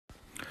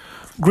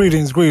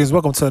Greetings.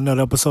 Welcome to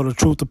another episode of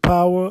Truth to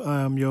Power. I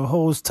am your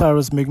host,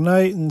 Tyrus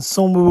McKnight, and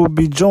soon we will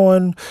be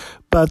joined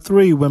by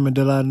three women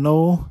that I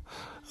know.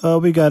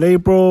 We got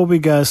April, we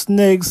got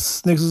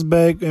Snicks is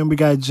back, and we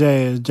got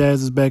Jazz.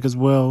 Jazz is back as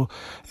well.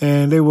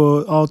 And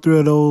all three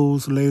of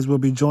those ladies will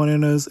be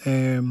joining us,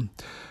 and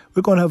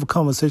we're going to have a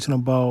conversation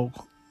about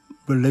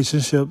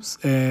relationships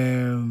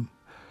and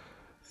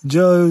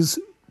just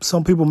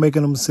some people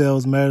making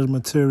themselves marriage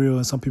material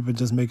and some people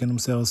just making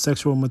themselves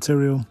sexual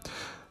material.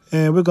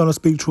 And we're going to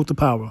speak truth to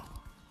power.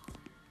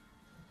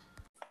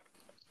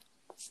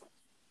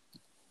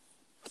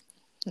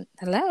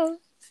 Hello.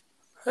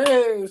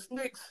 Hey,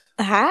 Snicks.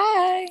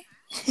 Hi.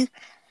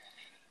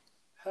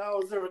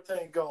 How's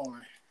everything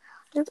going?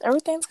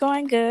 Everything's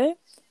going good.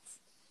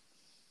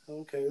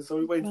 Okay, so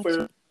we're waiting for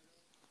you.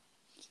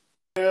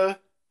 Yeah.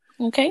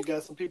 Okay. We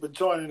got some people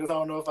joining us. I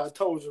don't know if I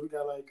told you. We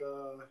got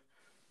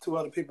two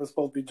other people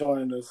supposed to be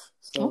joining us.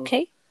 So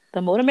okay.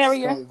 The more the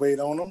merrier. Just gonna wait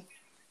on them.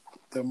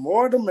 The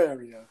more the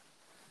merrier.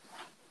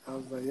 I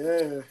was like,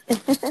 yeah.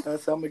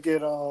 That's how I'm gonna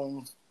get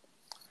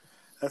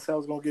that's how I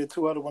was gonna get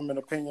two other women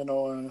opinion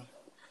on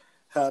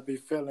how I be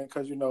feeling,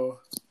 because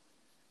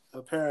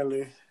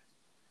apparently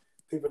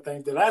people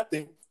think that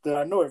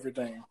I know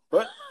everything.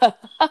 But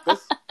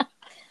let's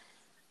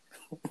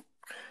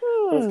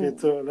get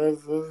to it.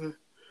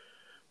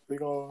 We're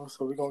gonna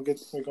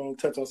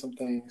touch on some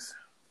things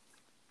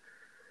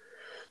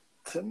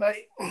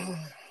tonight.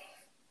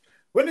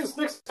 When is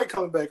Snicks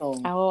coming back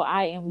on? Oh,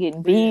 I am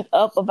getting beat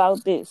up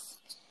about this.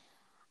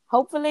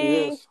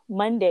 Hopefully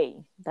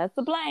Monday. That's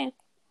the plan.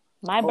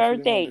 My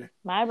birthday.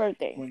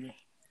 Monday.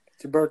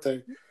 It's your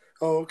birthday.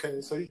 Oh,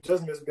 okay. So you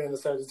just missed being a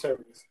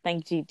Sagittarius.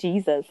 Thank you,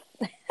 Jesus.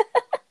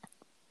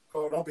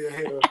 Oh, don't be a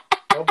hater.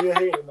 Don't be a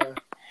hater now.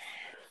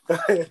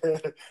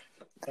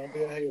 Don't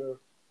be a hater.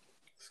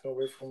 Just gonna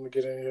wait for him to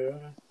get in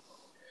here.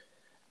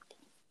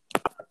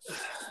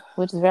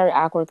 Which is very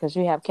awkward because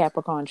you have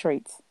Capricorn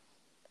traits.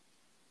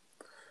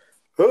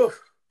 Ugh.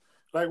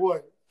 Like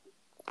what?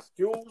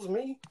 Excuse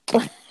me?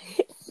 What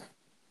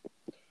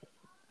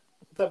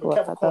type of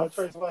Capricorn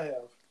traits do I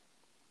have?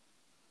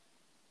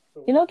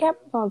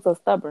 Capricorns are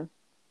stubborn.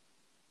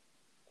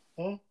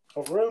 Oh,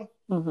 for real?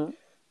 Mm-hmm.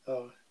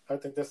 I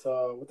think that's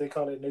what they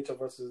call it, nature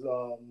versus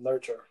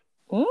nurture.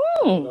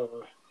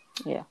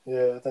 Yeah.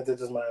 Yeah, I think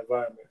that's just my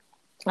environment.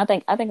 I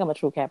think I'm a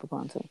true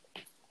Capricorn too.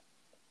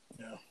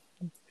 Yeah.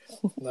 And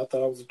I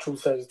thought I was a true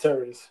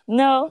Sagittarius.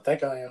 No. I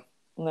think I am.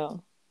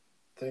 No.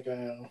 I think I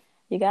am.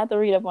 You got to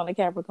read up on the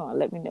Capricorn.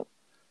 Let me know.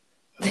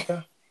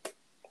 Okay.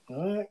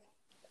 All right.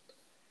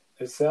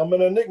 They say I'm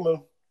an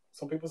enigma.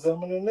 Some people say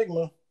I'm an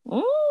enigma.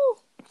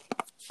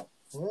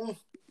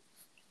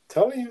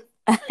 Telling you.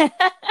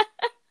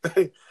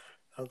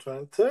 I'm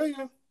trying to tell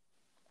you.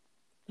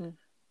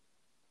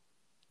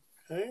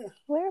 Yeah.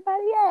 Where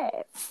everybody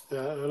at?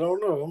 Yeah, I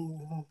don't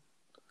know.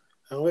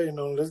 I'm waiting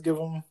on. Let's give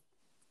them.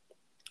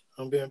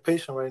 I'm being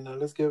patient right now.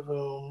 Let's give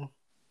them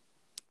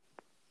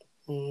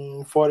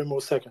 40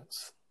 more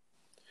seconds.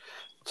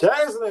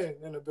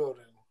 Jaslyn in the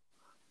building.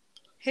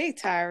 Hey,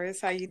 Tyrus.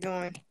 How you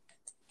doing?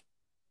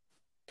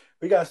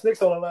 We got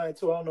Snicks on the line,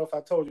 too. I don't know if I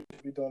told you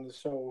to be doing the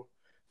show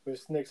with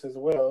Snicks as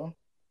well.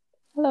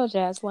 Hello,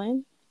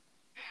 Jaslyn.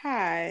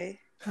 Hi.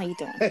 How you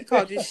doing? He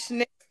called you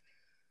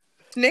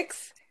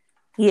Snicks?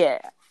 Yeah.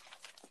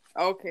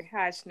 Okay.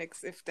 Hi,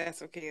 Snicks, if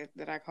that's okay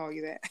that I call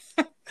you that.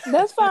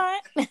 That's fine.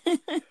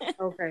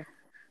 Okay.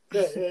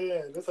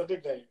 Yeah. That's a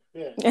nickname.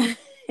 Yeah.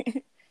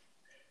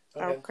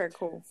 Okay,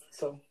 cool.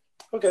 So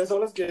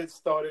let's get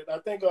started. I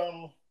think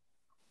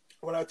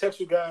when I text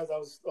you guys, I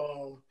was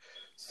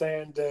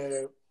saying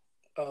that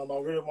I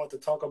really want to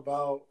talk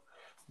about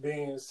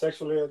being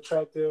sexually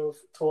attractive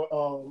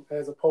to,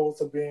 as opposed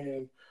to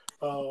being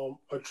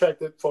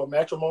attracted for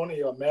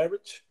matrimony or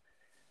marriage.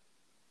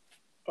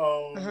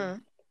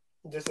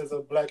 This is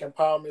a Black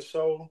empowerment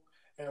show,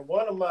 and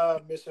one of my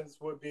missions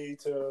would be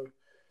to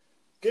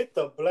get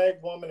the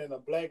Black woman and the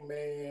Black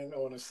man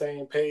on the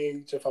same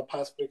page if I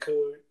possibly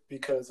could,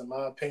 because in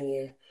my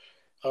opinion,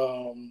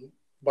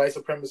 white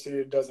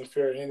supremacy doesn't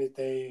fear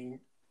anything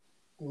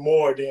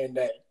more than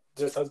that.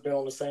 Just us being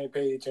on the same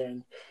page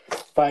and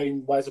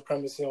fighting white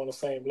supremacy on the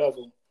same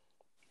level.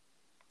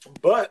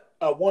 But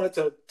I wanted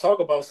to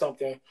talk about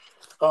something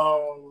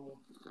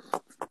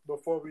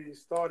before we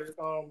started.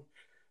 I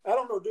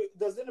don't know.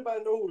 Does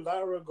anybody know who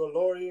Lyra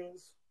Gloria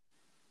is?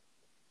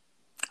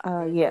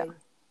 Yeah,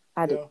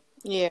 I do.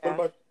 Yeah.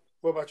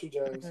 What about you,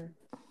 Jazz?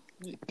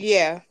 Mm-hmm.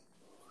 Yeah.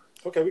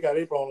 Okay, we got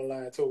April on the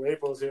line too.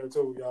 April's here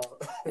too, y'all.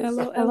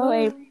 Hello,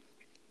 April.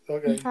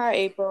 Okay. Hi,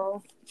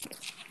 April.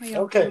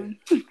 Okay.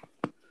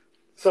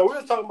 So we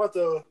were talking about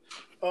the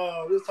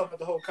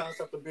whole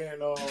concept of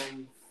being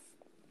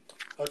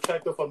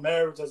attractive for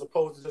marriage as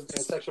opposed to just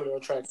being sexually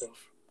attractive,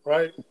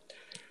 right?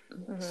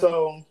 Mm-hmm.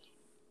 So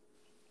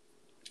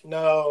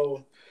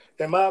now,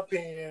 in my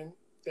opinion,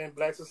 in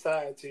Black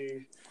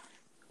society,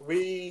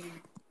 we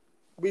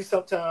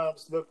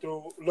sometimes look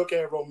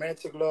at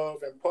romantic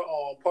love and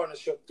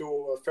partnership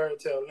through a fairy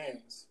tale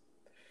lens.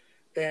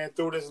 And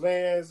through this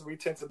lens, we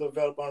tend to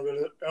develop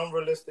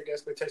unrealistic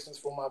expectations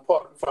for our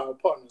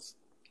partners.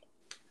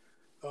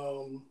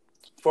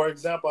 For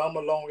example, I'm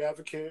a long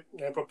advocate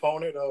and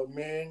proponent of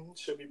men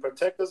should be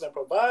protectors and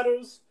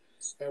providers,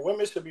 and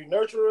women should be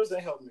nurturers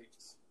and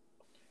helpmates.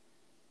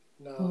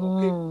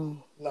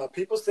 Now,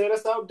 people say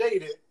that's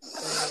outdated,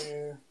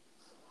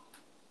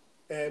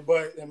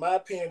 but in my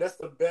opinion, that's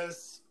the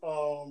best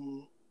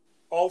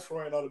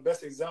offering or the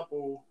best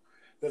example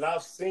that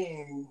I've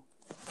seen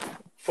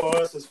for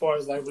us as far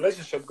as like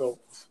relationship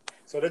goes.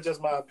 So that's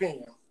just my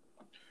opinion.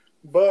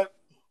 But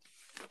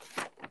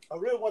I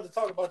really want to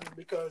talk about this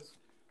because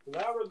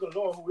Lara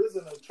Galore, who is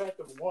an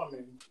attractive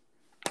woman,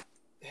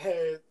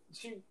 had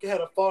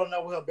a falling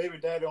out with her baby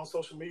daddy on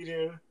social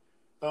media.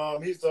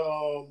 He's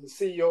the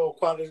CEO of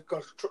Quality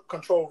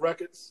Control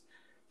Records,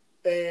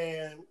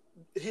 and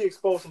he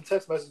exposed some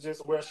text messages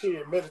where she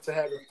admitted to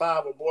having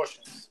 5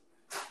 abortions.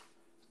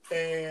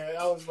 And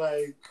I was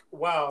like,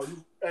 wow,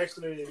 you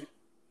actually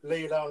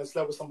laid down and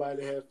slept with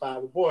somebody that had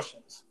 5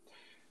 abortions.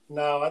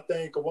 Now, I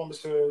think a woman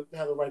should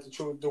have the right to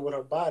choose to do with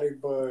her body,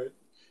 but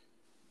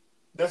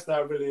that's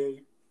not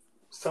really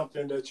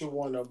something that you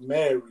want to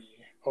marry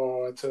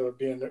or to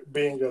be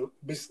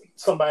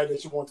somebody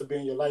that you want to be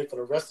in your life for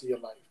the rest of your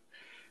life.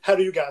 How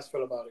do you guys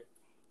feel about it?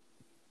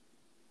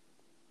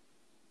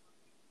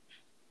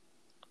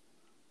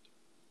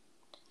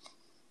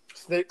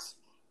 Snicks,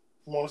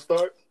 you want to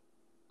start?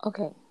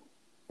 Okay.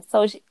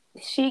 So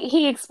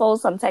he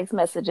exposed some text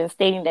messages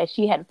stating that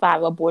she had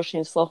 5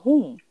 abortions for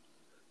whom?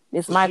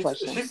 Is my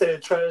question. She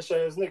said trash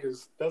ass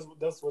niggas.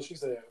 That's what she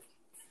said.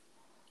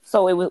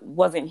 So it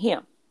wasn't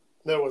him.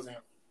 That wasn't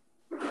him.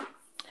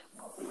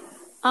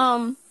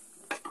 I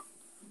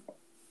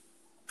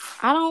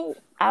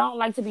don't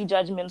like to be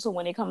judgmental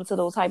when it comes to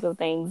those type of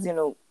things,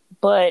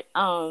 but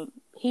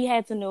he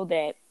had to know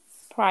that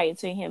prior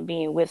to him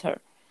being with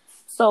her.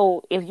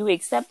 So if you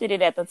accepted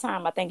it at the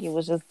time, I think it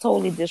was just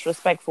totally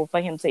disrespectful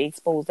for him to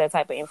expose that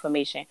type of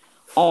information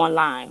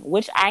online,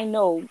 which I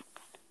know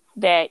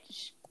that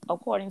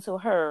according to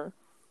her,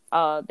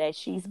 that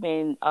she's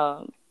been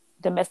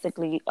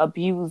domestically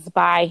abused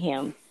by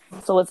him.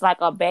 So it's like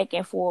a back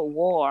and forth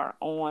war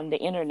on the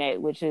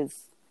internet, which is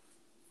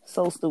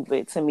so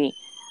stupid to me.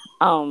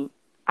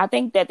 I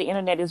think that the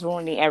internet is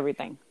ruining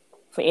everything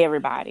for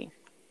everybody.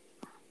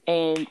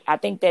 And I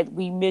think that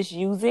we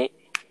misuse it.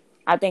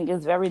 I think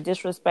it's very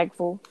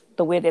disrespectful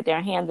the way that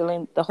they're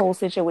handling the whole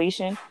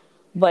situation.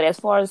 But as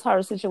far as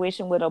her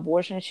situation with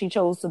abortion, she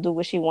chose to do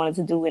what she wanted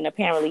to do. And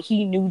apparently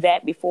he knew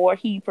that before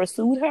he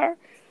pursued her,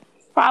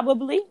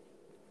 probably.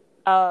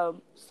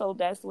 So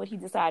that's what he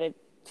decided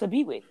to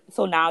be with.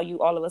 So now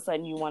all of a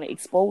sudden you want to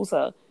expose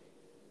her.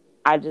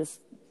 I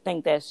just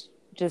think that's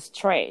just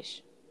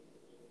trash.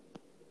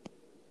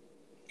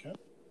 Okay.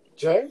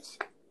 James?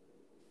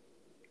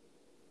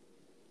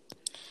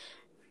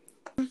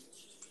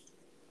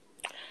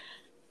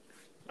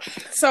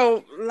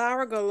 So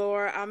Lara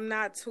Galore, I'm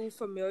not too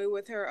familiar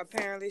with her.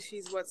 Apparently,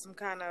 she's some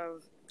kind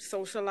of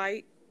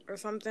socialite or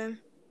something,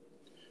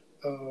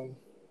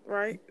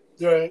 right?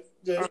 Yeah,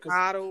 or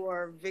model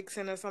or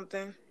vixen or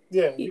something.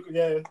 Yeah, you can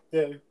say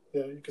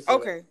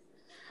okay.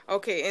 That.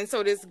 Okay, and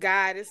so this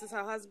is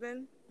her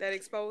husband that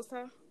exposed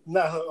her?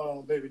 Not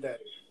her baby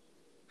daddy.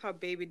 Her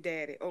baby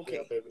daddy. Okay.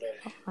 Yeah, baby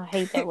daddy. I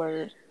hate that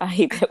word. I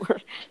hate that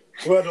word.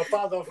 Well, the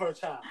father of her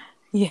child.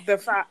 Yeah.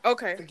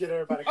 Okay. To get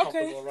everybody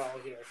comfortable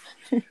around here.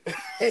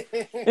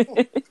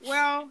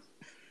 Well,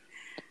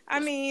 I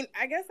mean,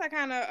 I guess I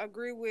kind of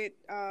agree with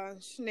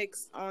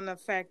Snicks on the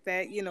fact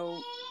that,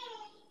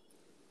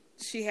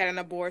 she had an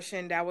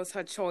abortion. That was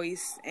her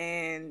choice.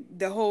 And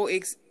the whole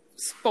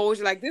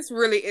exposure, like, this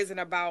really isn't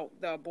about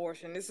the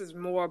abortion. This is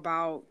more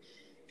about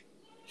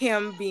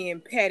him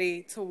being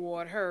petty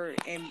toward her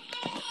and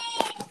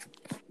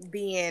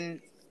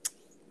being,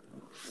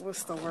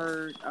 what's the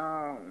word?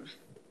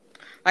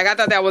 Like, I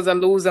thought that was a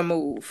loser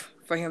move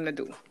for him to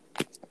do.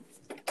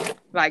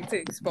 Like, to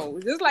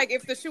expose. Just like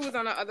if the shoe was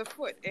on the other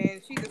foot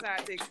and she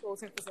decided to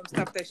expose him for some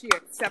stuff that she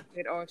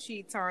accepted, or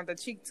she turned her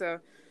cheek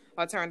to,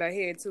 or turned her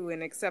head to,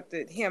 and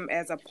accepted him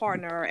as a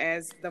partner,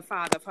 as the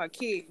father of her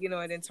kid,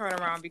 and then turn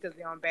around because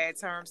they're on bad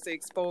terms to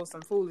expose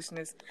some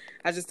foolishness.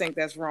 I just think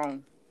that's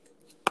wrong.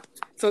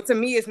 So to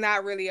me, it's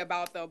not really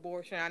about the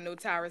abortion. I know,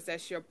 Tyrus,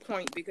 that's your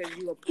point because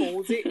you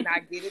oppose it, and I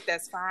get it.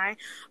 That's fine.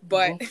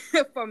 But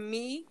for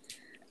me,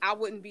 I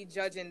wouldn't be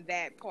judging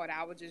that part.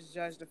 I would just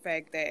judge the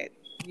fact that,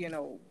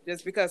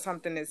 just because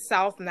something is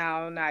South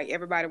now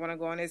everybody want to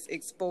go on this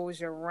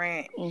exposure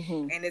rant,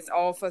 and it's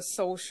all for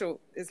social.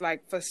 It's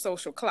like for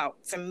social clout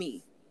to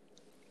me.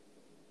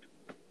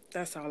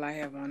 That's all I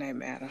have on that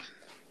matter.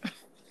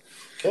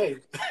 Okay,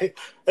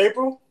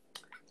 April.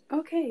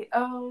 Okay.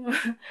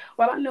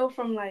 Well, I know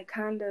from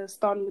kind of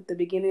starting with the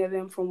beginning of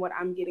them, from what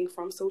I'm getting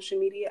from social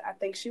media, I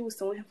think she was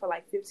suing him for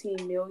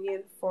 $15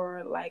 million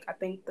for I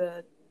think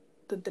the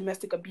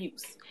domestic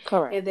abuse.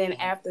 Correct. And then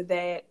after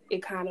that,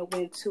 it kind of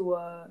went to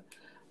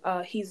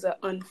he's an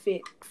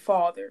unfit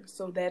father.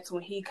 So that's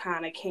when he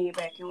kind of came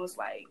back and was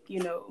like,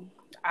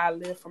 I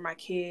live for my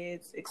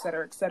kids, et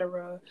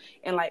cetera,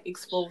 and like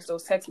expose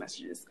those text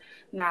messages.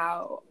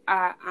 Now,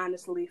 I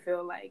honestly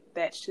feel like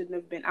that shouldn't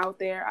have been out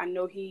there. I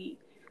know he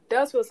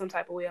does feel some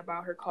type of way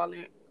about her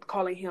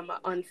calling him an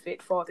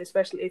unfit father,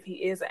 especially if he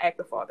is an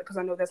active father, because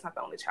I know that's not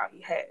the only child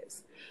he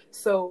has.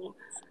 So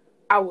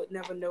I would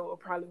never know, or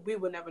probably we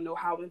would never know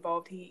how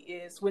involved he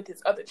is with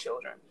his other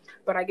children.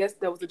 But I guess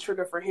that was a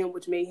trigger for him,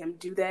 which made him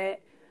do that.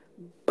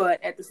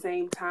 But at the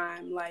same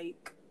time,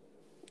 like,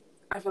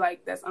 I feel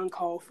like that's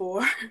uncalled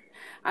for.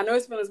 I know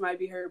his feelings might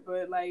be hurt,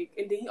 but like,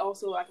 and then he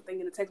also, I think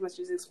in the text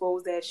messages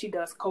exposed that she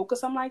does coke or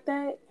something like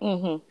that.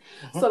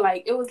 Mm-hmm. So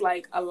like, it was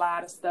like a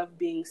lot of stuff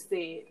being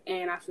said,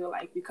 and I feel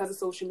like because of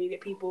social media,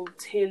 people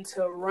tend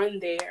to run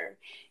there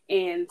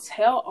and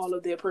tell all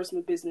of their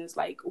personal business.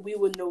 Like, we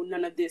would know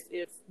none of this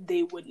if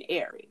they wouldn't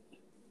air it.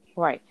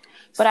 Right.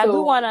 But I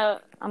do want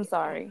to, I'm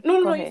sorry.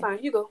 No, you're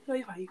fine. You go. No,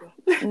 you're fine. You go.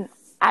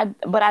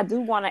 But I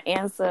do want to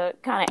answer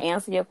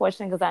your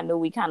question, because I know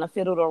we kind of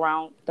fiddled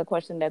around the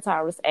question that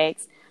Tyrus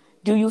asked.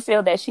 Do you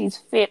feel that she's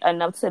fit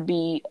enough to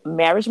be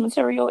marriage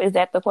material? Is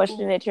that the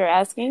question that you're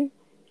asking?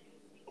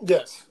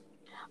 Yes.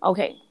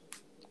 Okay.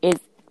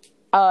 It's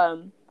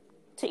to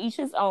each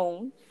his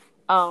own.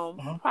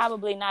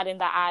 Probably not in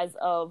the eyes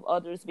of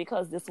others,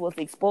 because this was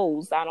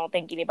exposed. I don't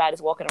think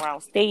anybody's walking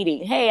around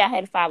stating, "Hey, I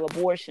had 5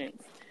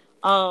 abortions."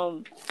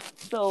 So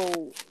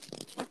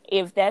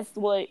if that's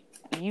what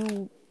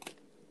you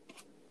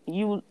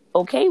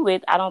okay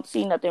with, I don't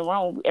see nothing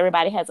wrong.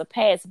 Everybody has a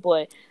past,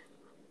 but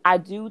I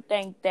do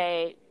think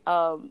that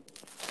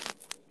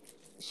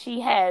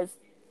she has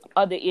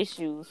other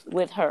issues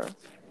with her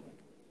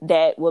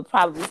that would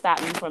probably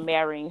stop me from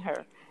marrying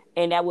her.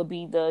 And that would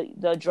be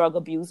the drug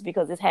abuse,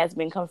 because it has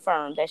been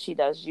confirmed that she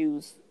does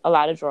use a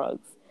lot of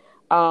drugs.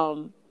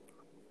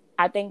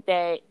 I think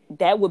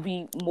that would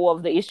be more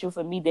of the issue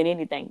for me than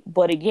anything.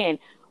 But again,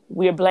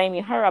 we're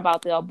blaming her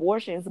about the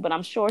abortions, but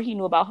I'm sure he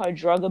knew about her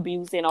drug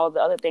abuse and all the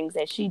other things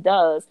that she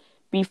does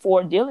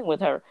before dealing with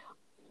her.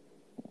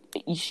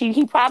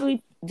 He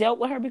probably dealt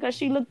with her because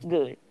she looked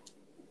good,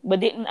 but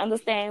didn't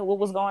understand what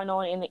was going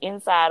on in the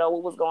inside, or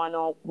what was going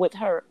on with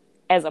her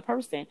as a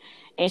person.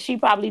 And she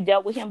probably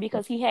dealt with him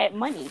because he had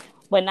money,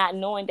 but not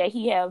knowing that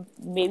he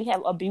maybe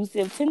have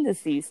abusive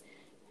tendencies.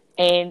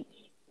 And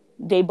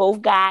they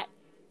both got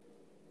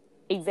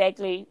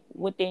exactly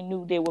what they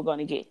knew they were going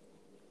to get.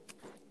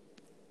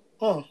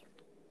 How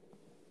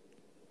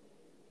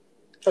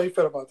you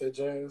feel about that,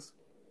 Jazz?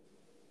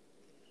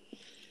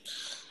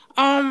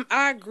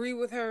 I agree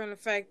with her in the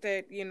fact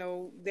that,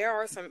 there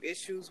are some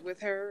issues with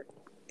her,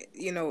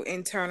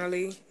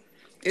 internally.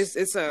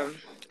 It's a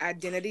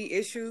identity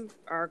issue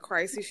or a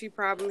crisis she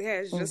probably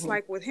has, just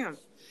like with him.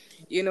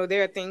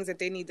 There are things that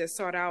they need to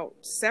sort out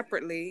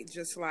separately,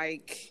 just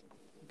like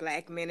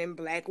Black men and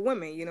Black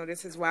women.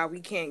 This is why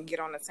we can't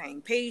get on the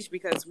same page,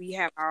 because we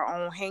have our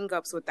own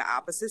hangups with the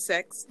opposite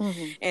sex.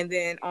 And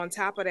then on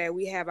top of that,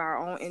 we have our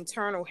own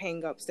internal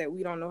hangups that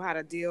we don't know how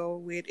to deal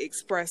with,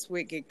 express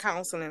with, get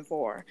counseling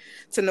for,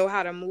 to know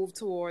how to move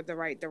toward the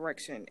right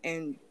direction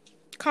and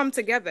come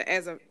together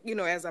as a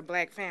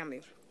Black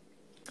family,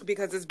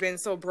 because it's been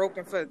so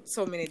broken for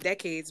so many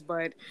decades.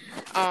 But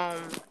the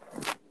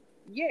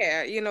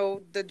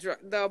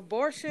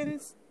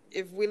abortions,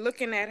 if we're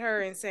looking at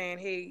her and saying,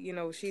 hey,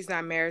 she's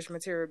not marriage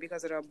material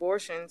because of the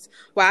abortions,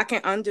 well, I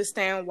can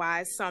understand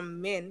why some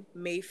men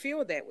may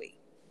feel that way.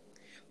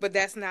 But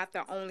that's not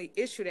the only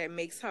issue that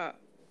makes her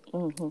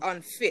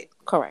unfit.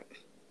 Correct.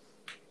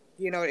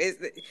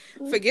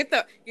 Forget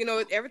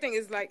everything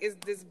is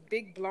this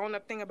big blown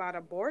up thing about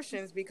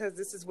abortions, because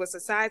this is what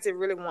society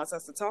really wants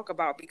us to talk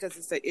about, because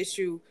it's an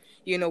issue,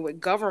 with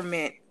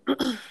government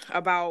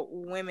about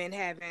women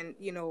having,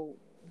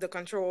 the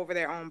control over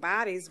their own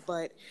bodies.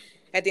 But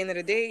at the end of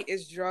the day,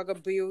 it's drug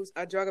abuse.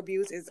 Drug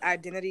abuse is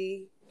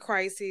identity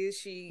crisis.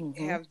 She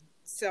have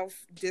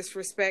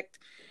self-disrespect.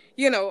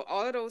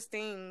 All of those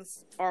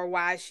things are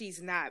why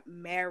she's not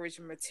marriage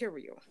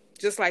material.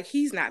 Just like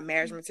he's not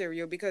marriage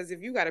material, because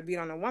if you got to beat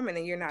on a woman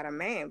and you're not a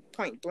man,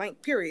 point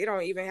blank, period. You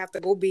don't even have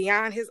to go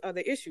beyond his other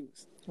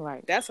issues.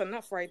 Right. That's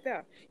enough right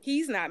there.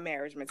 He's not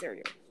marriage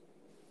material.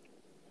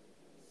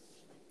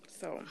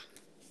 So,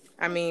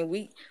 I mean,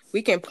 we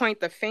can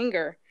point the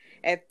finger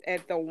at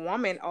the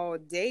woman all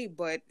day,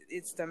 but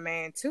it's the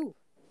man too.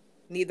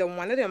 Neither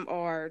one of them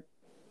are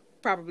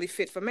probably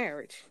fit for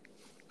marriage.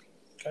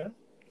 Okay.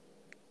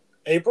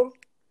 April?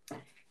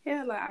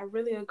 Yeah, like, I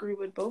really agree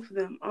with both of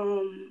them.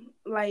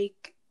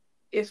 Like,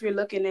 if you're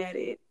looking at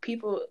it,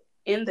 people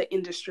in the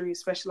industry,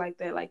 especially like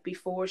that, like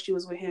before she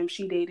was with him,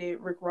 she dated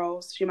Rick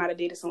Ross. She might have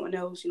dated someone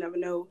else. You never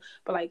know.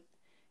 But like,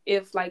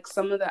 if like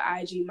some of the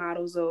IG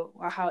models or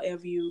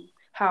whatever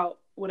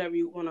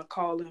you want to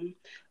call them,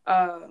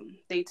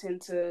 they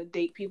tend to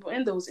date people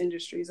in those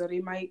industries, or they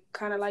might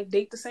kind of like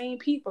date the same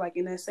people, like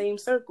in that same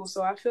circle.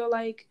 So I feel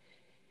like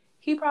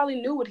he probably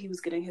knew what he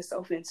was getting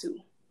himself into.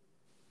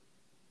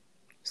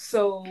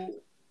 So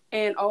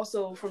And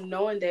also from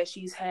knowing that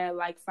she's had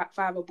like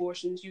five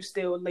abortions, you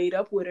still laid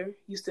up with her,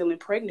 you still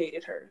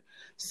impregnated her.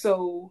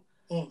 So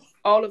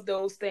all of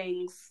those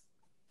things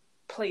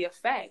play a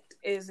fact,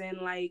 is in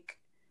like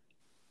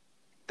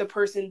the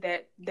person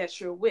that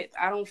you're with.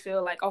 I don't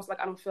feel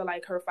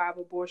like her 5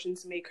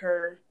 abortions make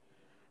her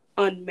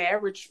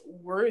unmarriage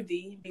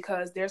worthy,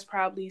 because there's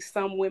probably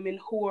some women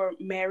who are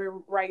married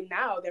right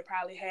now that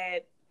probably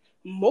had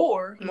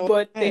more,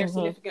 but their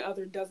significant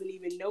other doesn't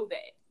even know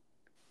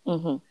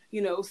that.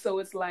 You know, so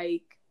it's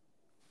like,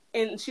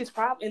 and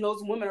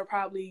those women are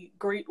probably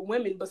great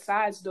women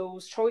besides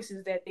those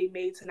choices that they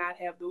made to not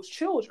have those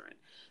children.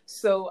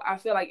 So I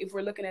feel like if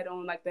we're looking at it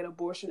on like that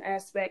abortion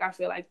aspect, I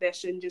feel like that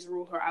shouldn't just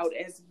rule her out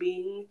as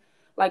being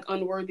like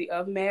unworthy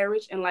of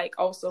marriage. And like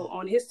also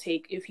on his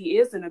take, if he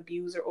is an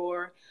abuser,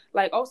 or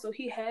like also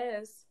he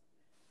has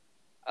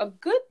a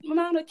good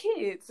amount of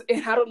kids,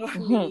 and I don't know how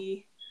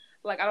many,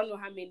 like I don't know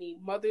how many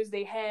mothers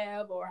they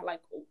have, or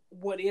like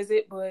what is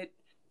it, but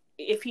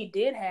if he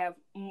did have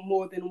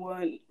more than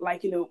one,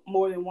 like, you know,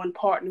 more than one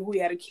partner who he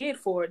had a kid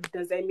for,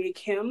 does that make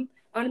him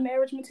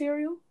unmarriage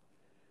material?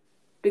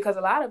 Because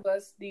a lot of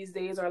us these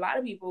days, or a lot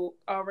of people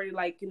already,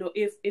 like, you know,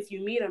 if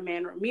you meet a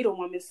man or meet a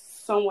woman,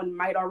 someone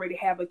might already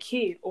have a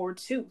kid or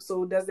two.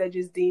 So does that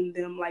just deem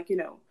them, like, you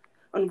know,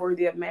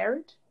 unworthy of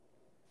marriage?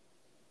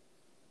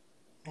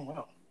 Oh,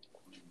 wow.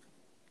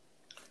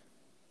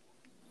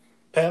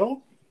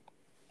 Panel?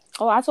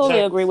 Oh, I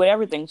totally agree with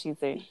everything she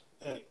said.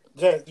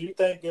 Jazz, do you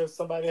think if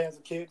somebody has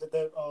a kid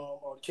that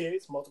or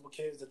kids, multiple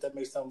kids, that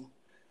makes them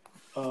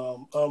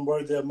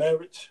unworthy of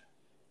marriage?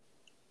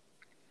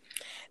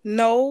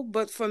 No,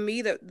 but for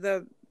me,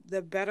 the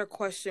better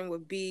question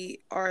would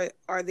be, are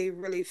they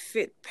really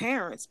fit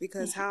parents?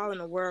 Because how in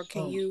the world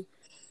can you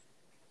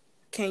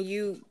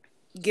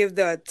give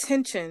the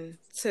attention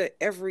to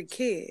every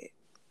kid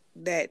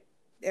that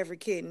every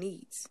kid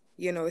needs?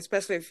 You know,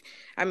 especially if,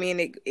 I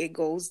mean, it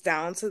goes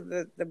down to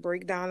the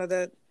breakdown of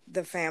the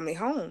family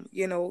home.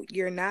 You know,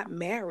 you're not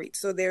married,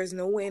 so there's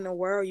no way in the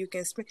world you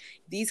can spend.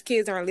 These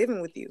kids aren't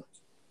living with you.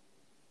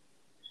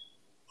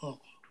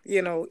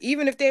 You know,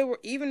 even if it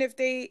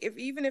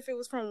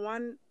was from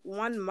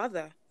one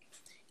mother,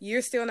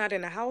 you're still not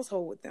in a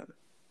household with them.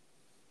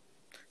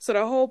 So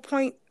the whole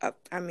point of,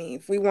 I mean,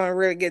 if we want to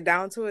really get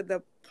down to it,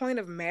 the point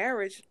of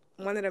marriage,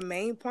 one of the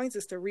main points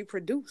is to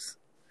reproduce.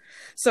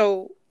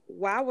 So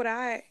why would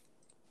I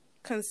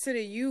consider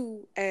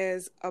you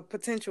as a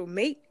potential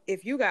mate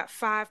if you got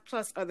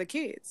 5+ other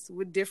kids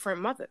with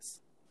different mothers?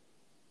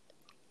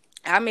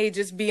 I may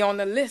just be on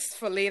the list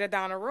for later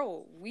down the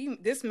road.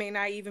 This may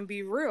not even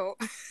be real,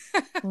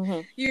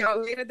 you know,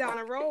 later down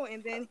the road,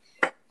 and then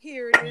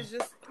here it is,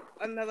 just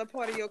another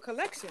part of your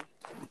collection.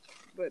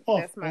 But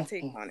that's my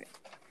take on it.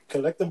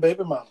 Collecting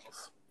baby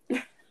mamas.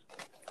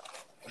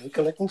 And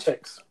collecting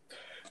checks.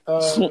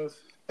 Okay,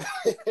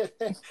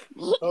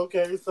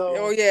 so.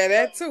 Oh yeah,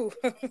 that too.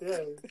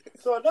 Yeah.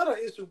 So another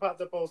issue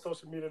popped up on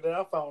social media that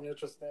I found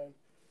interesting.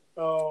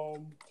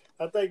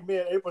 I think me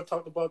and April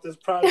talked about this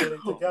privately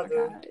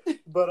together.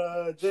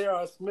 But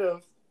J.R.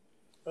 Smith,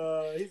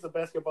 he's a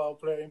basketball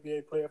player,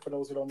 NBA player, for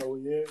those who don't know who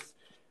he is.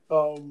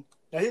 Now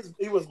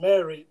he was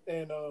married,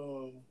 and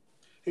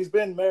he's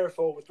been married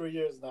for over 3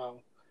 years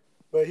now.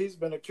 But he's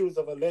been accused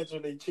of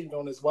allegedly cheating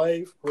on his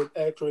wife with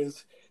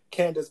actress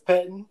Candace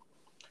Patton,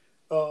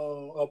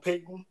 or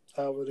Payton,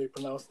 however they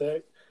pronounce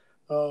that.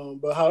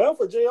 But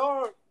however,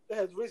 JR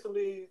has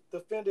recently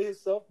defended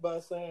himself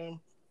by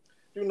saying,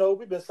 you know,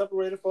 we've been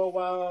separated for a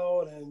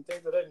while and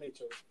things of that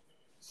nature.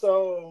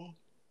 So,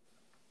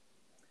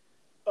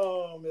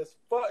 and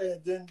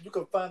then you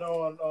can find her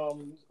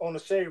on the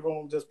Shade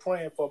Room just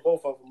praying for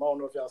both of them. I don't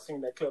know if y'all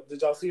seen that clip.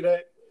 Did y'all see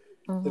that?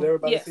 Did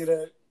everybody see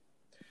that?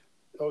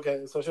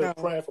 Okay, so she was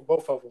praying for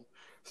both of them.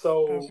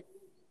 So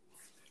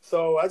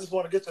I just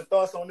want to get your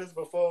thoughts on this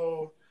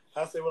before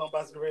I say what I'm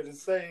about to get ready to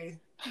say.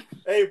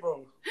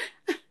 April.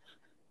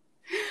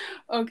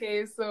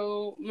 Okay,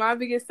 so my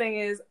biggest thing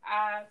is,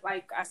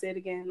 like I said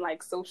again,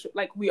 like social,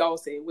 like we all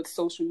say with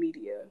social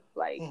media,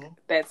 like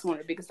that's one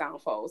of the biggest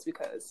downfalls,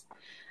 because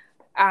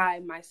I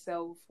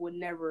myself would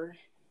never,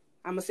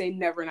 I'm gonna say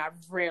never, and I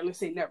rarely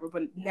say never,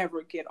 but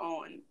never get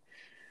on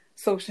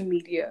social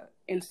media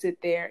and sit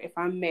there, if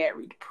I'm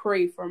married,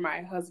 pray for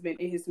my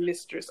husband and his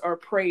mistress, or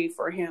pray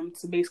for him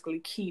to basically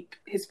keep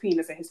his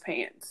penis in his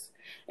pants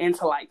and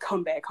to like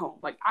come back home.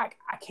 Like I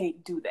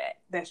can't do that.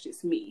 That's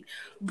just me.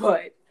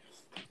 But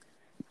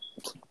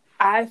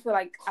I feel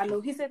like, I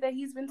know he said that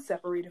he's been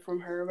separated from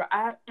her, but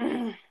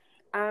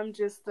I'm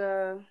just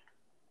I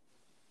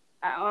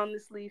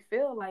honestly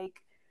feel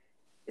like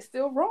it's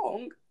still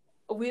wrong.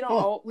 We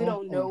don't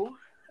know.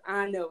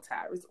 I know,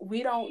 Tyrus.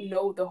 We don't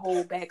know the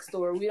whole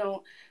backstory. We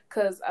don't,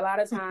 because a lot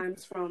of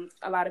times from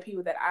a lot of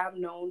people that I've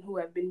known who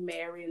have been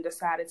married and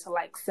decided to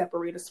like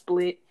separate or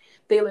split,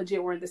 they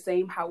legit were in the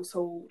same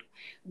household.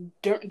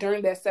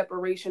 During that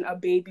separation, a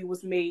baby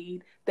was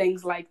made,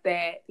 things like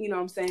that. You know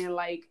what I'm saying?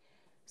 Like,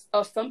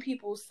 some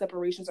people's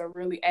separations are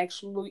really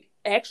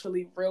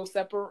actually real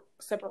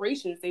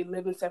separations. They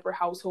live in separate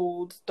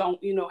households, don't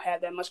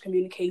have that much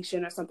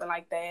communication or something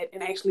like that,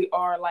 and actually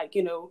are like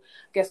I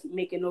guess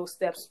making those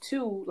steps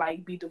to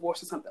like be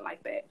divorced or something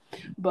like that.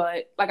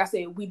 But like I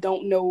said, we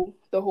don't know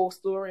the whole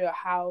story or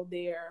how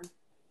their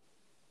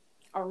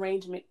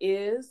arrangement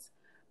is,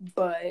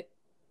 but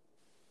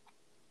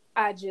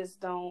I just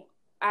don't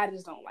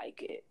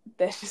like it.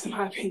 That's just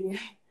my opinion.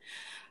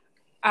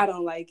 I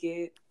don't like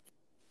it.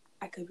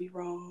 I could be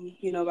wrong,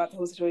 about the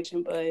whole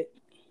situation, but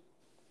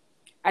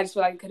I just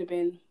feel like it could have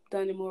been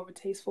done in more of a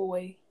tasteful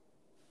way.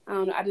 I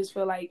don't know. I just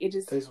feel like it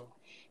just tasteful.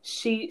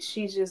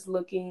 She's just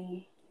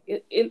looking.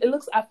 It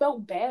looks. I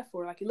felt bad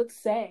for her. Like it looks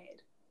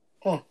sad.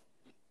 Huh.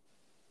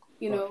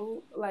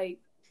 Like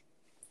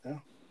yeah.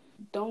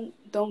 Don't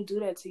do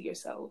that to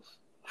yourself.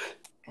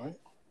 Right.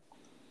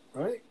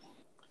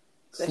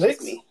 That's Snicks?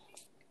 just me.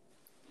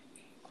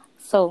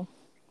 So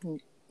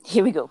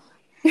here we go.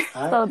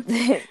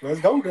 Right.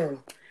 Let's go then.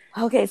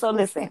 Okay, so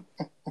listen.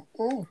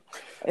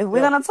 If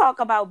we're gonna talk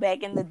about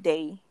back in the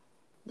day.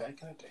 We're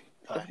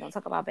gonna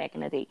talk about back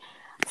in the day.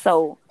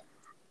 So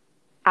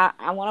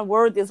I want to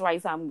word this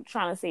right, so I'm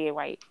trying to say it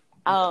right.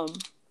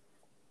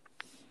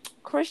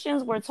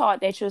 Christians were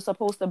taught that you're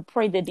supposed to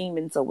pray the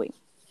demons away.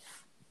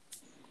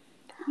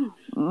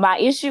 My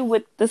issue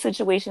with the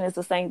situation is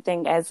the same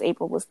thing as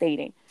April was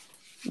stating.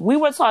 We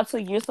were taught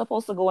to you're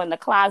supposed to go in the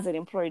closet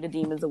and pray the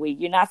demons away.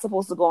 You're not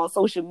supposed to go on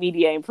social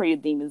media and pray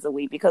the demons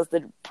away, because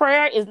the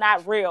prayer is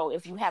not real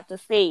if you have to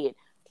say it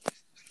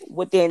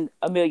within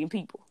 1 million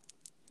people.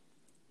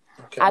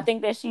 Okay. I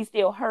think that she's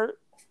still hurt.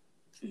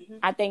 Mm-hmm.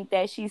 I think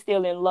that she's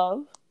still in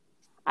love.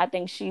 I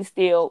think she's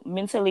still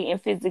mentally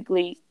and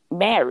physically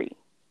married.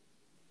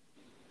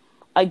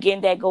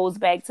 Again, that goes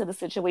back to the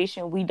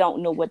situation. We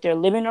don't know what their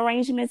living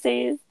arrangements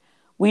is.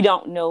 We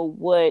don't know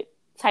what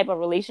type of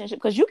relationship,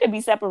 because you can be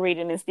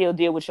separated and still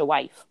deal with your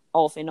wife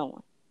off and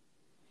on,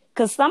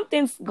 because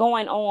something's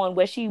going on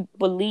where she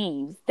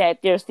believes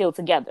that they're still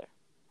together,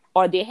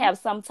 or they have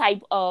some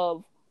type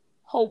of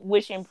hope,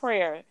 wish, and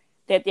prayer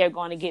that they're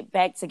going to get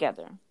back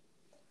together.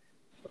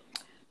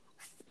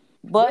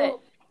 But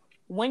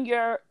when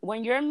you're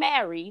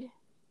married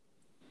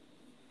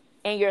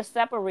and you're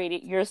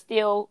separated, you're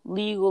still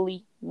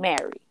legally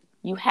married.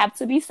 You have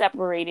to be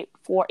separated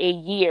for a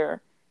year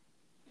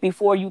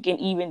before you can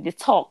even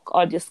talk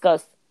or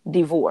discuss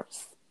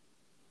divorce.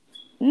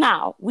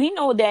 Now, we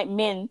know that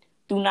men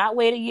do not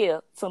wait a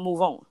year to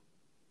move on.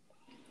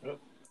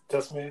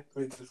 Just me?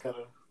 We just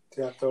gotta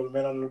throw the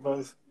men under the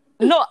bus?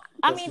 No,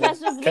 I mean, let's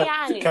just be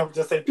honest. Can we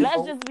just say people?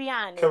 Let's just be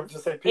honest. Can we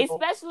just say people?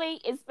 Especially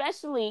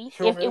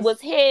Humans? if it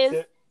was his.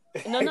 Yeah.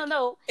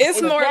 No.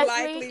 It's more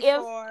likely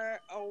for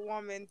a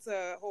woman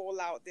to hold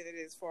out than it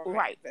is for a man.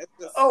 Right.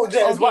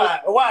 Jazz, why?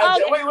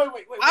 Okay.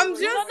 Wait. I'm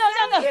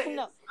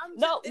just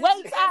no.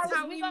 That's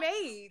how we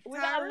made.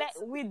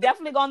 We're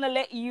definitely gonna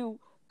let you,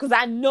 because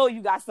I know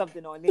you got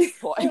something on this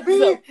part.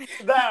 So,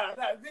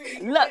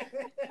 look,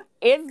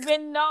 it's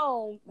been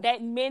known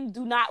that men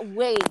do not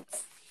wait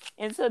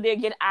until they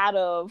get out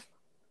of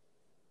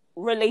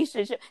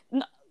relationship.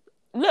 No,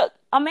 look,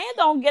 a man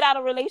don't get out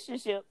of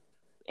relationship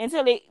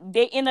until they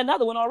in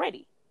another one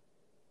already.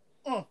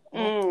 Look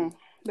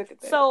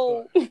at that.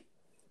 So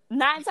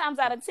 9 times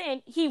out of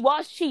 10, he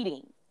was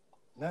cheating.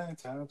 9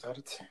 times out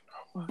of 10.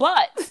 Oh,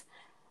 but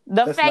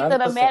the fact 90%.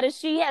 of the matter,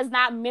 she has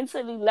not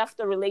mentally left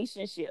the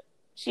relationship.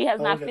 She has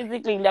not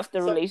physically left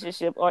the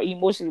relationship or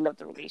emotionally left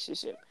the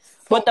relationship.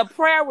 But the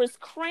prayer was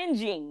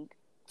cringing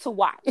to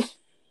watch.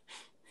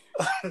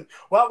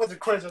 Why was it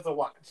cringing to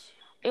watch?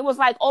 It was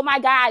like, oh my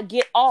God,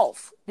 get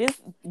off.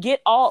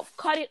 Get off.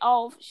 Cut it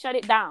off. Shut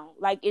it down.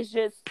 Like, it's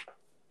just,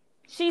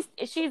 she's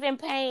in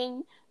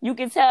pain. You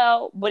can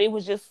tell, but it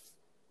was just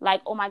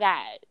like, oh my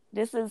God,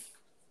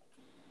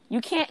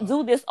 you can't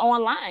do this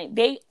online.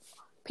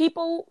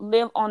 People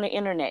live on the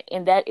internet,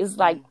 and that is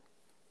like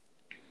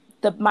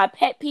my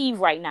pet peeve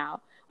right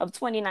now of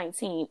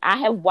 2019. I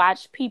have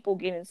watched people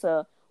get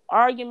into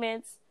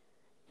arguments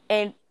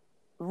and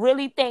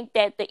really think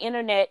that the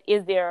internet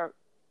is their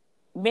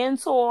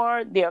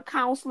mentor, their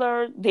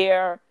counselor,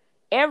 their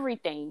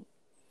everything,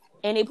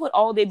 and they put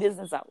all their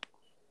business out.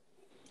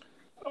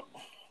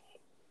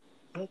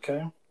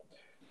 Okay.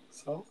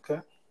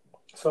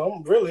 So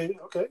I'm really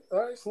all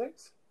right,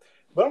 Snicks.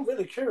 But I'm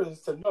really curious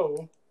to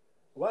know,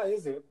 why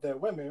is it that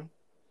women,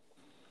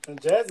 in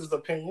Jazz's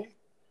opinion,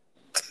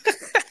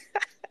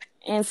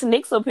 and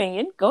Snick's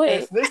opinion, go ahead.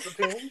 And Snick's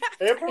opinion,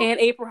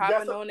 April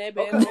hopping on that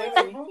bad boy.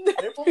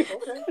 April,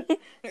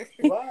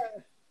 Why?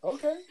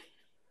 Okay.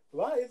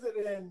 Why is it,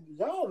 in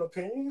y'all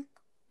opinion,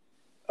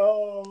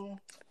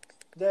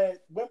 that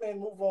women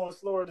move on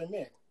slower than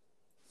men?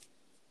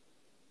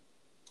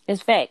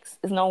 It's facts.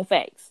 It's known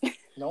facts.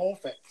 Known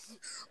facts.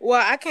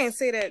 Well, I can't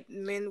say that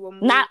men will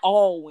move. Not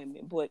all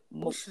women, but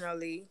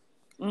emotionally.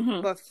 Mm-hmm.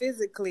 But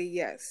physically,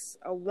 yes.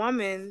 A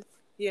woman,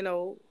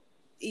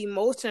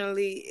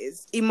 emotionally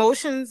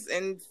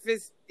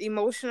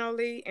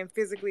and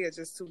physically are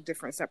just two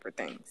different separate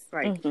things.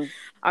 Like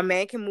a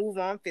man can move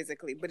on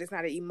physically, but it's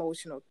not an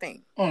emotional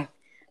thing. A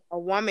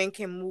woman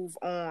can move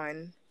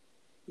on,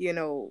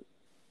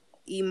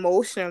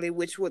 emotionally,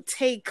 which will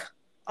take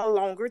a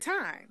longer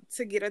time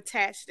to get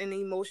attached and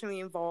emotionally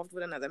involved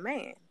with another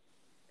man.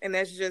 And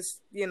that's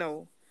just,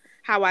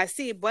 how I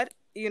see it. But,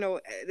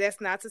 that's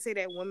not to say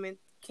that women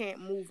can't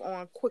move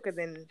on quicker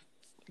than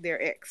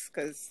their ex,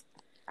 because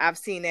I've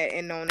seen that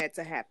and known that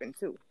to happen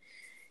too.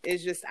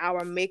 It's just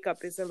our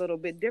makeup is a little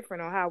bit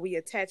different on how we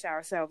attach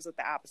ourselves with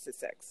the opposite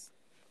sex.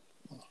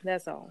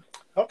 That's all.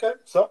 Okay,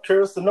 so I'm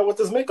curious to know what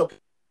this makeup is.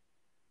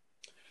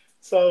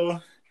 So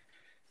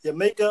your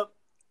makeup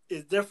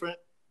is different.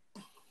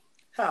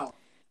 How?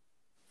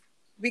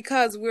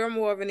 Because we're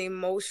more of an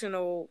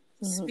emotional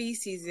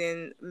species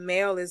and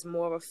male is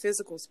more of a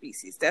physical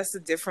species. That's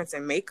the difference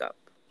in makeup.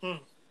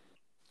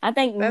 I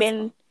think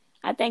men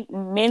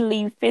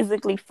leave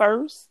physically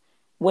first,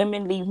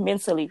 women leave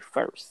mentally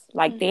first.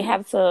 Like they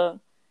have to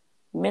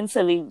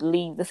mentally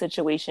leave the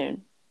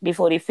situation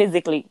before they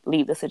physically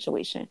leave the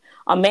situation.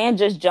 A man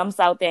just jumps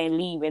out there and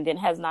leave and then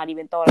has not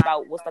even thought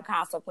about what's the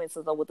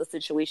consequences of what the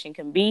situation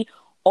can be,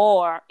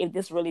 or if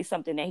this really is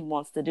something that he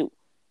wants to do.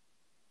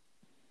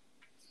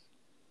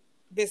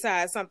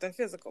 Besides something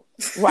physical.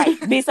 Right.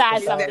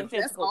 Besides something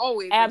physical. That's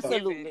always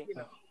absolutely.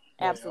 Given,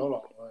 Absolutely.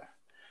 Hold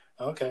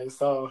on. Okay,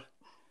 so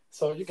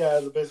you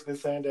guys are basically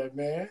saying that,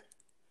 man,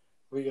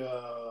 we're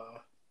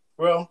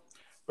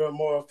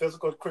more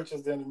physical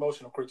creatures than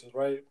emotional creatures,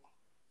 right?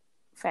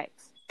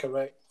 Facts.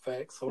 Correct.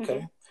 Facts.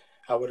 Okay.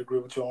 I would agree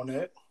with you on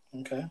that.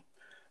 Okay.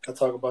 I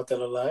talk about that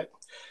a lot.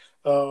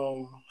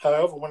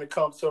 However, when it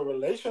comes to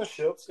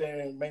relationships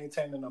and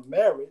maintaining a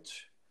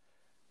marriage,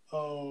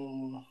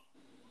 and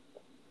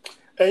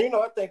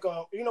I think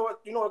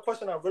what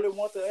question I really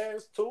want to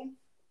ask too.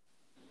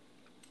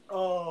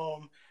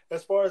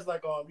 As far as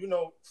like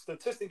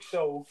statistics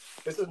show,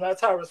 this is not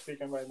Tyra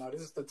speaking right now.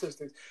 This is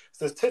statistics.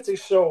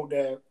 Statistics show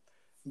that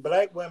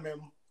Black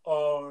women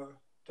are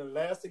the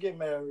last to get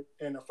married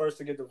and the first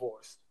to get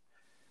divorced.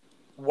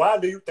 Why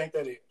do you think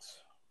that is?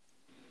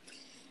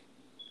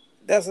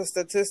 That's a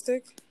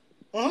statistic?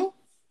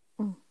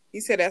 Mm-hmm.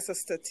 You said that's a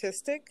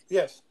statistic?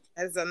 Yes.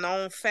 As a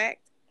known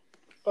fact?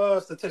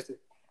 Statistic.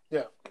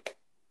 Yeah.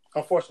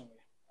 Unfortunately.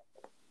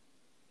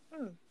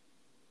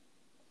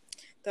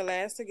 The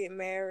last to get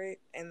married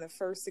and the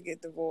first to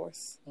get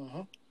divorced.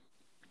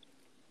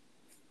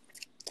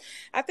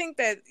 I think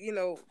that,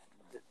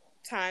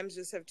 times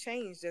just have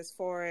changed as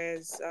far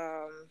as,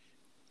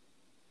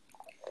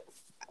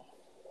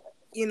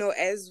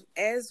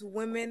 as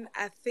women,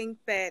 I think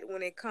that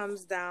when it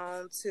comes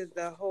down to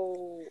the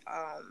whole,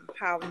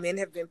 how men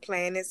have been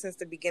playing it since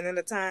the beginning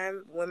of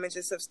time, women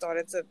just have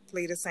started to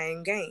play the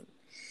same game,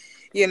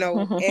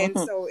 and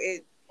so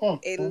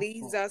it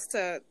leads us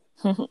to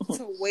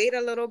wait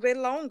a little bit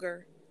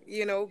longer,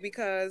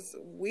 because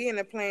we in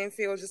the playing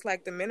field just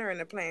like the men are in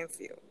the playing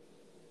field.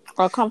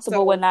 Or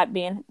comfortable with not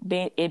being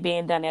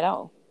done at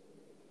all.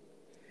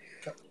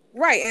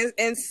 Right.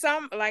 And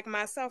some, like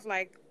myself,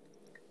 like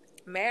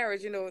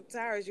marriage,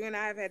 Tyrus, you and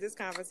I have had this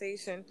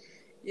conversation,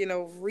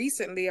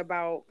 recently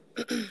about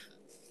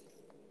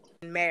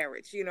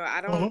marriage.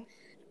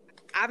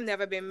 I've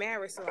never been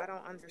married, so I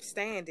don't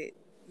understand it.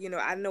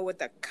 I know what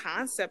the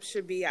concept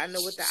should be. I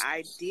know what the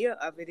idea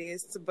of it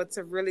is, but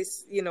to really,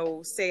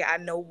 say I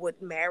know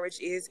what marriage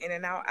is in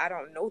and out, I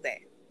don't know that.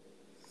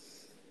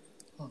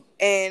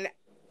 And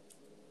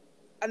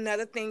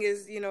another thing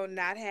is,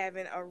 not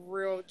having a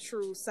real,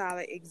 true,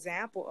 solid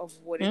example of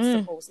what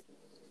it's supposed to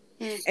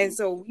be. And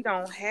so we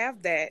don't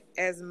have that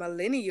as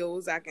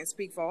millennials. I can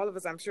speak for all of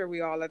us. I'm sure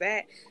we all are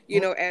that.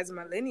 As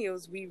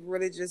millennials, we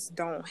really just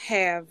don't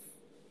have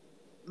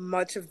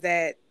much of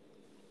that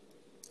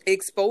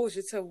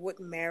exposure to what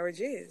marriage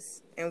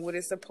is and what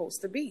it's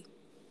supposed to be.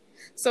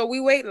 So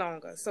we wait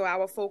longer. So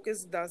our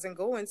focus doesn't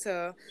go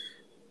into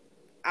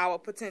our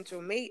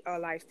potential mate or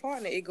life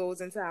partner. It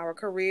goes into our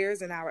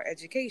careers and our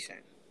education.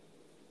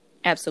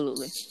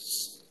 Absolutely.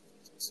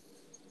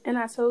 And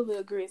I totally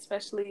agree,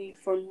 especially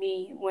for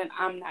me when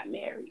I'm not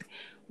married.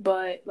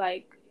 But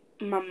like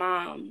my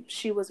mom,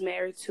 she was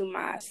married to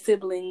my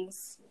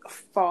sibling's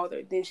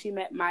father. Then she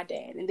met my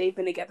dad, and they've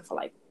been together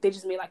for they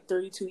just made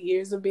 32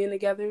 years of being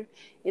together,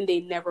 and they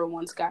never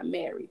once got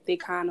married. They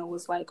kind of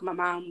was like, my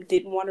mom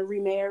didn't want to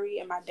remarry,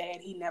 and my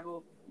dad, he never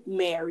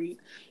married.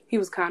 He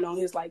was kind of on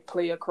his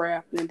player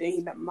craft, and then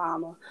he met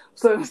mama.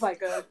 So it was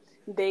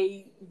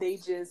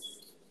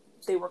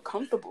they were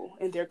comfortable,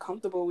 and they're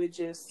comfortable with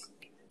just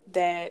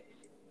that,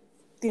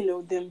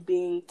 them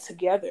being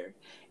together.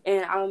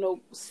 And I don't know,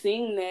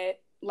 seeing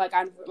that,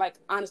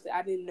 honestly,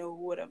 I didn't know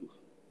what a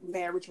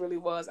marriage really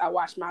was. I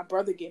watched my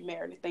brother get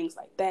married and things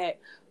like that.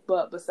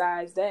 But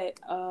besides that,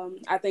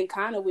 I think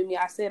kind of with me,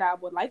 I said I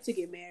would like to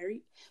get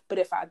married, but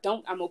if I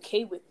don't, I'm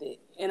okay with it.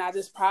 And I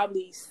just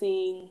probably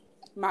seen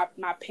my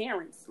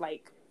parents,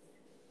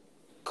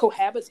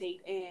 cohabitate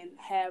and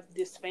have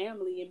this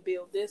family and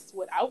build this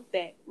without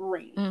that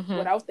ring,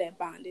 without that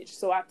bondage.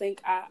 So I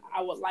think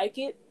I would like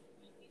it,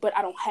 but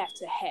I don't have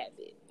to have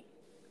it.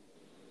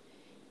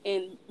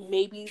 And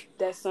maybe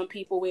that's some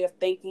people way of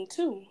thinking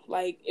too.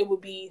 Like, it would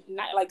be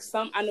not like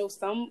some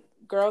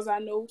girls I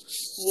know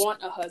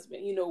want a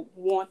husband,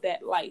 want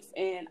that life.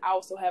 And I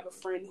also have a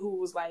friend who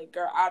was like,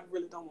 girl, I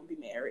really don't want to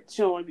be married.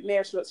 She don't want to be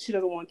married. She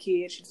doesn't want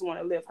kids. She just want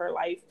to live her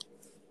life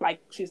like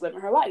she's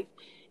living her life.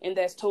 And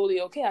that's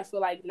totally okay. I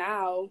feel like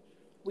now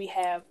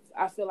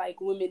I feel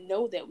like women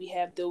know that we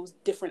have those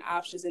different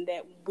options and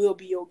that we'll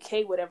be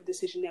okay whatever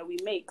decision that we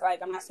make.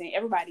 Like, I'm not saying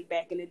everybody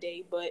back in the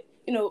day, but,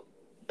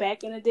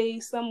 back in the day,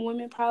 some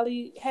women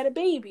probably had a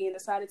baby and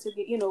decided to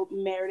get,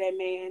 marry that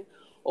man.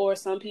 Or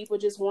some people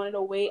just wanted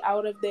a way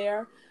out of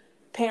their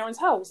parents'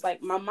 house.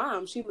 Like my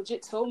mom, she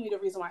legit told me the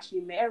reason why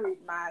she married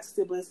my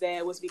sibling's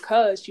dad was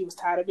because she was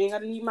tired of being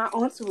underneath my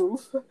aunt's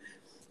roof.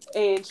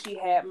 And she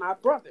had my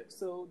brother.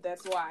 So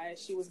that's why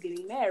she was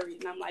getting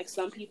married. And I'm like,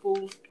 some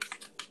people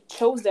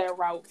chose that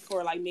route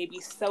for like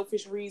maybe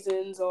selfish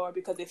reasons or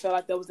because they felt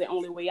like that was the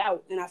only way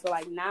out. And I feel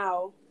like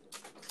now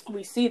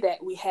we see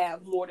that we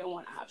have more than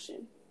one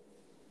option,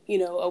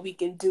 or we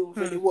can do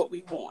really what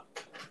we want.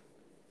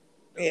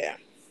 Yeah.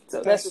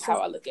 So that's just how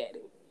I look at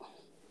it.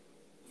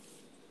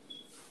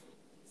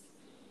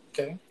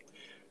 Okay.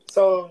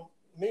 So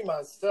me,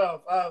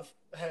 myself, I've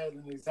had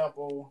an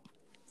example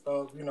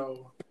of,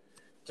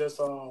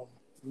 just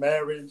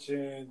marriage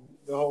and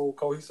the whole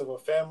cohesive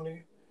of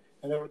family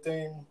and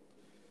everything.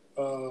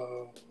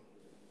 I've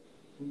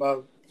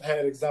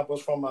had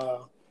examples from my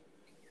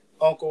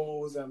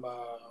uncles and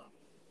my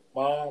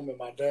mom and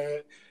my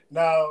dad.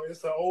 Now,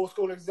 it's an old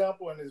school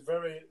example, and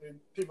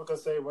people could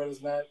say, well,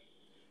 it's not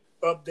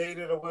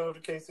updated or whatever the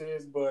case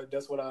is, but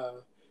that's what I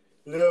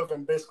live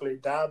and basically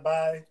die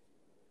by.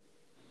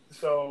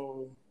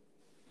 So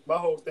my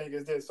whole thing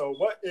is this. So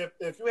what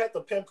if you had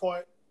to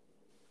pinpoint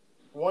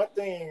one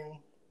thing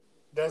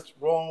that's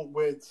wrong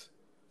with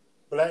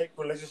Black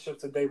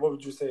relationships today, what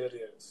would you say it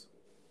is?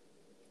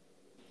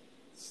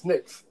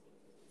 Snicks.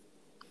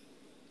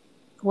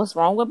 What's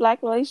wrong with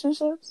Black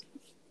relationships?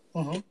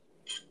 Mm-hmm.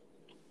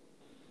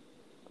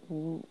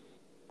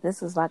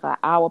 This is like an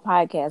hour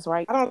podcast,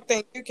 right? I don't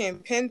think you can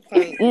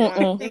pinpoint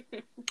one thing.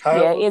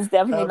 It's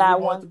definitely not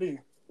one.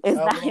 It's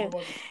definitely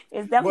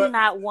But,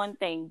 not one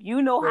thing.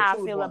 You know how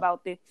I feel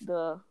about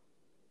the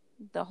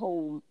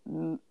whole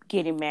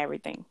getting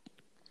married thing.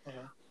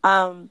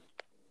 Uh-huh.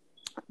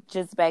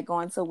 Just back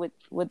on to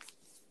what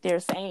they're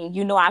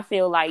saying. I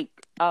feel like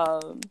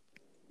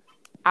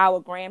our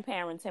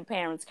grandparents and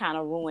parents kind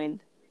of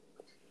ruined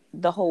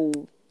the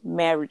whole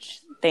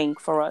marriage thing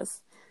for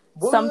us.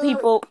 What? Some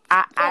people,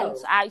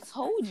 I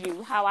told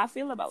you how I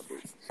feel about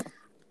this.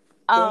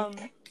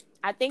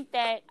 I think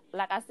that,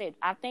 like I said,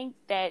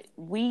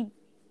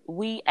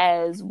 we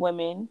as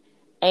women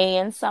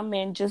and some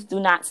men just do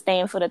not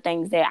stand for the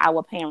things that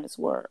our parents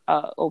were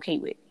okay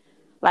with.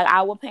 Like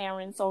our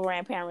parents or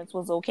grandparents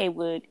was okay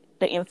with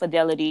the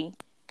infidelity,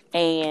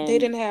 and they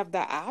didn't have the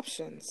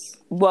options.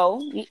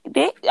 Well,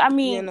 I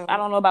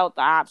don't know about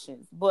the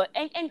options, but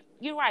and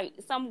you're right.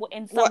 Some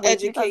ways,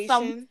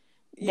 education.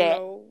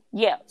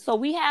 So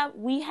we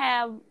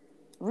have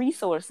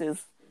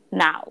resources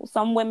now.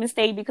 Some women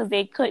stayed because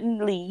they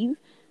couldn't leave.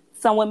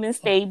 Some women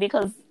stayed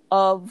because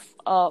of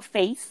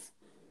faith.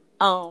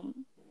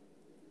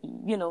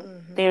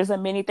 There's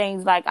many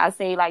things, like I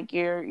say, like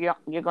your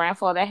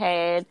grandfather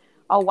had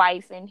a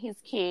wife and his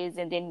kids,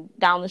 and then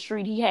down the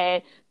street he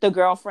had the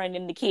girlfriend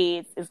and the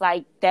kids. It's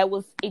like that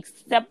was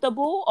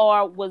acceptable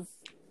or was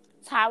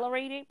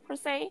tolerated per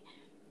se.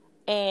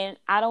 And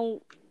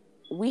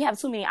we have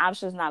too many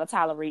options now to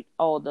tolerate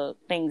all the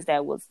things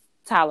that was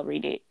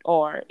tolerated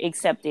or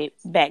accepted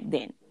back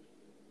then.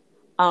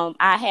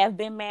 I have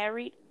been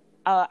married.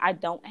 I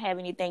don't have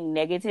anything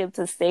negative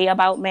to say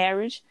about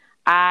marriage.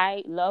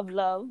 I love,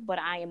 but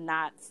I am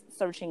not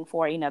searching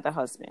for another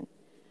husband.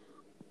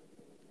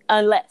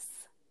 Unless,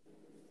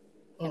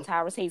 and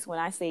Tyra hates when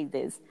I say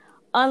this,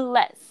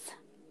 unless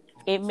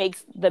it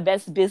makes the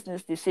best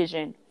business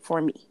decision for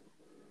me.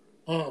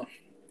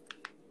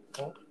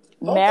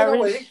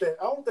 Marriage.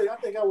 I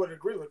think I would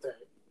agree with that.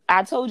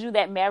 I told you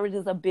that marriage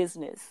is a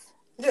business.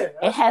 Yeah.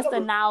 It has to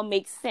now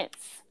make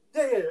sense.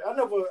 Yeah. I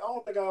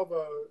don't think I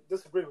ever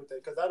disagree with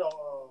that, because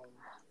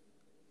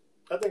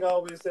I think I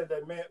always said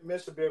that men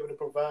should be able to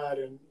provide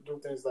and do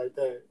things like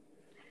that,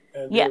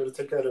 and be able to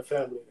take care of their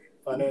family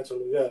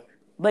financially. Yeah.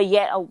 But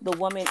yet, the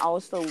woman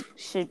also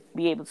should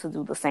be able to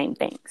do the same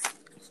things.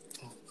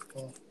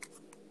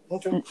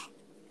 Okay.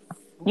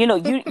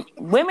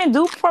 Women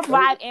do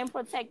provide and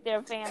protect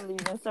their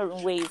families in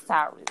certain ways,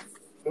 Tyrus.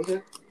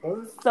 Okay. All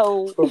right.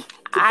 So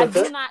I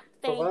do not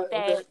think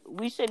that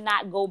we should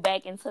not go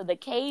back into the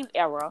cave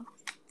era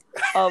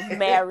of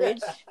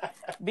marriage,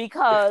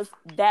 because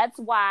that's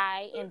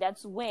why, and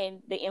that's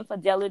when the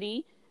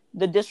infidelity,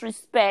 the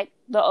disrespect,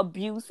 the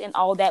abuse, and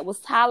all that was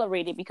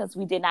tolerated, because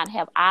we did not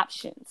have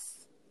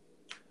options.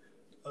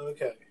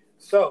 Okay.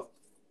 So,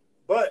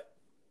 but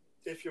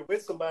if you're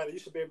with somebody, you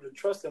should be able to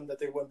trust them that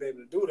they wouldn't be able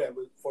to do that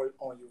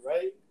on you,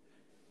 right?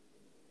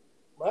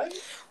 Right?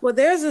 Well,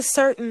 there's a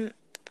certain.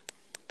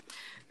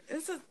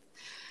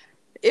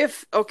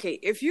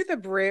 If you're the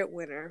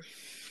breadwinner,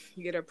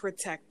 you're the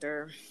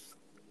protector,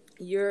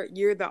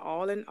 you're the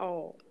all in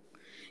all.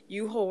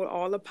 You hold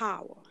all the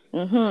power.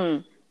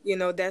 Mm-hmm. You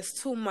know, that's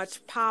too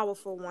much power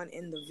for one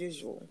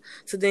individual.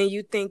 So then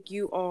you think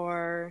you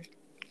are,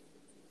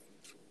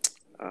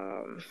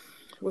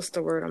 what's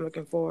the word I'm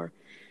looking for?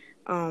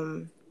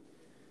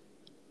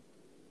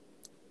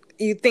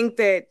 You think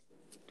that,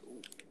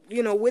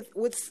 you know,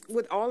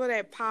 with all of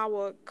that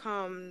power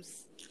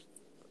comes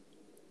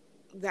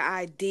the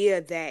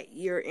idea that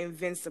you're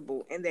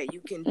invincible and that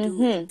you can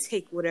do and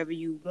take whatever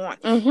you want,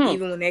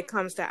 even when it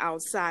comes to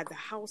outside the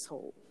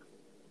household.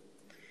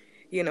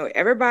 You know,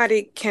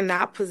 everybody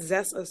cannot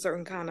possess a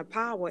certain kind of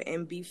power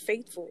and be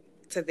faithful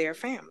to their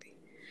family.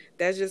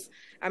 That's just,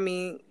 I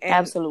mean, and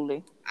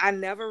Absolutely. I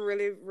never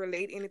really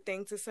relate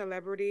anything to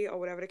celebrity or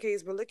whatever the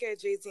case, but look at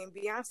Jay-Z and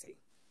Beyonce.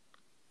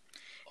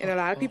 And a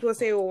lot of people will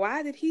say, well,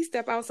 why did he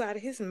step outside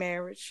of his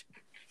marriage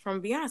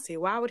from Beyonce?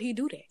 Why would he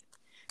do that?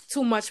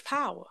 Too much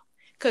power.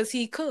 Because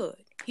he could.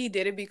 He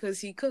did it because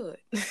he could.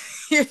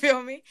 You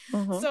feel me?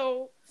 Mm-hmm.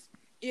 So,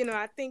 you know,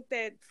 I think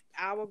that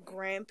our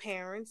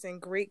grandparents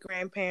and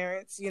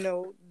great-grandparents, you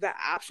know, the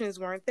options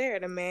weren't there.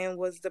 The man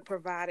was the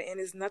provider, and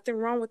there's nothing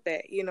wrong with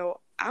that. You know,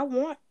 I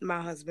want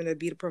my husband to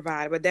be the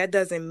provider, but that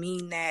doesn't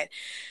mean that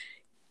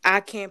I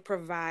can't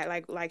provide.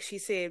 Like she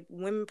said,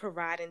 women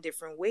provide in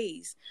different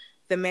ways.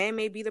 The man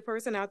may be the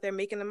person out there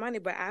making the money,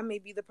 but I may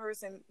be the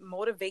person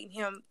motivating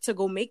him to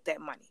go make that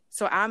money.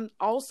 So I'm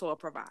also a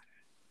provider.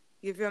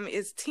 You feel me?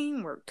 It's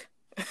teamwork.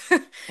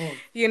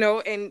 You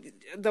know, and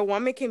the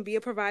woman can be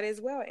a provider as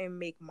well and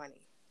make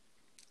money.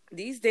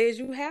 These days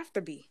you have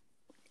to be.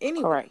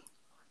 Anyway. Correct.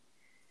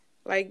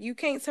 Like, you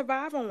can't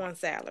survive on one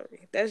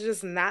salary. That's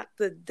just not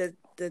the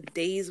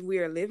days we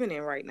are living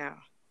in right now.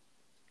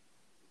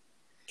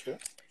 Okay.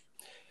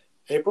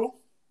 April,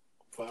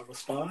 before I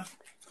respond.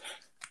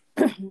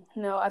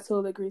 No, I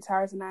totally agree.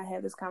 Tyrus and I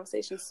have this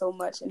conversation so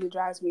much, and it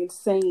drives me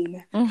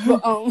insane.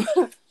 But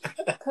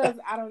because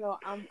I don't know,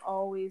 I'm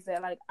always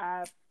that like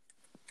I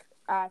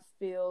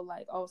feel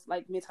like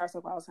like me and Tyrus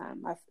talk all the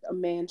time. A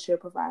man should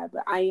provide,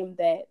 but I am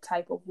that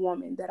type of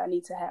woman that I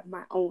need to have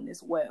my own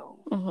as well.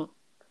 Mm-hmm.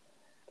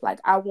 Like,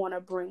 I want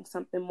to bring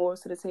something more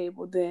to the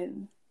table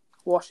than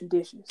washing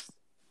dishes,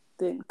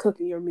 than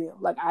cooking your meal.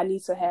 Like, I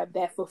need to have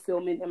that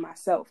fulfillment in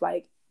myself.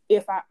 Like,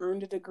 if I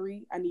earned a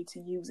degree, I need to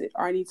use it,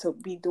 or I need to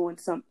be doing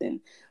something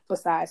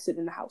besides sitting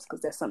in the house,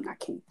 because that's something I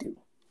can't do.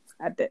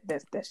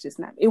 That's just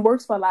not. It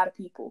works for a lot of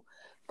people,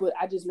 but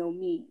I just know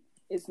me,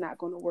 it's not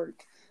going to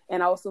work.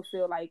 And I also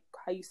feel like,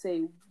 how you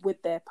say,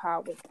 with that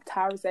power,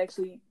 Tyrus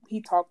actually,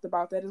 he talked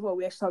about that as well.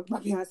 We actually talked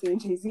about Beyonce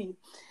and Jay-Z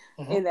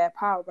in that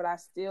power, but I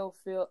still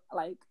feel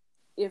like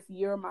if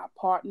you're my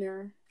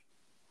partner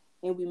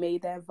and we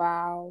made that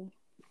vow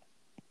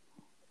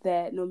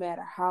that no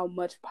matter how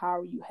much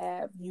power you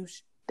have,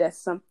 that's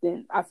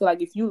something, I feel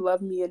like if you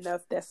love me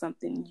enough, that's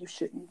something you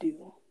shouldn't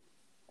do.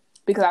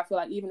 Because I feel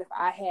like even if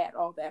I had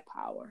all that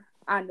power,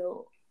 I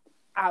know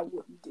I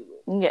wouldn't do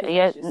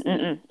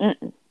it.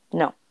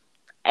 No.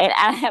 And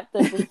I have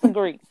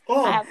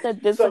to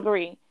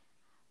disagree.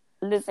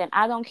 Listen,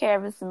 I don't care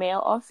if it's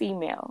male or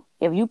female.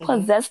 If you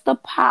possess the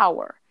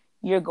power,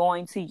 you're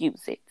going to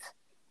use it.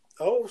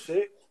 Oh,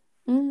 shit.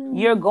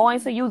 You're going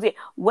to use it.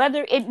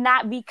 Whether it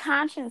not be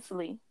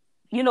consciously,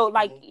 you know,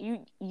 like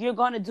you're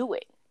going to do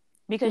it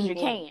because you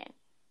can.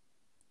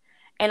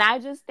 And I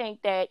just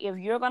think that if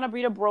you're going to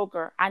be the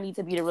broker, I need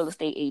to be the real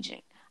estate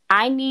agent.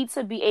 I need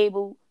to be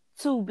able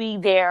to be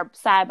there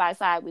side by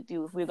side with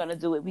you. If we're going to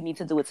do it, we need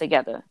to do it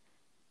together.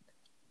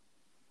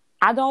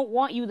 I don't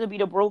want you to be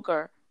the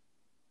broker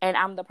and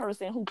I'm the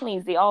person who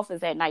cleans the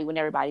office at night when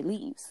everybody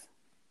leaves.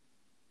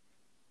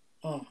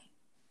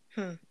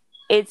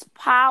 It's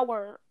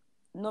power,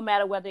 no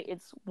matter whether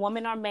it's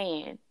woman or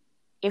man.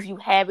 If you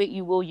have it,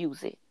 you will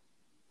use it.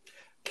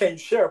 Can you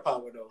share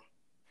power, though?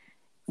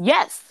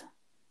 Yes.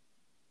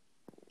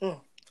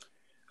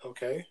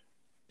 Okay.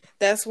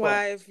 That's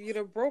why if you're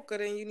the broker,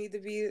 then you need to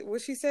be,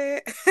 what she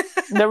said?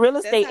 The real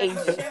estate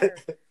agent.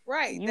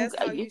 Right. That's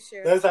how you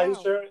share. That's how you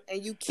share it?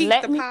 And you keep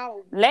the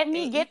power. Let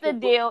me get the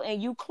deal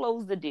and you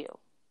close the deal.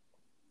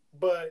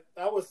 But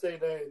I would say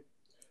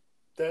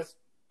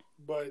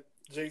but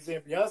Jay-Z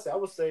and Beyonce, I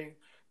would say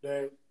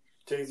that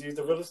Jay-Z is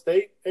the real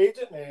estate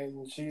agent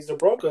and she's the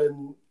broker,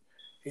 and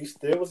he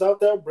still was out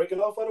there breaking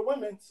off other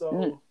women.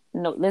 So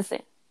no,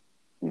 listen.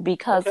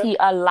 Because he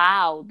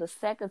allowed the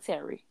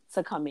secretary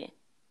to come in.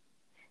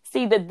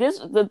 See the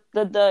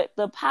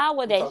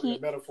power that he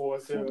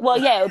metaphors here. Well,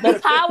 yeah, the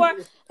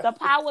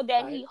power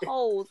that he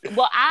holds.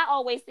 Well, I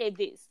always say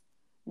this: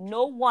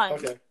 no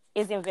one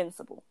is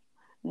invincible.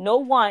 No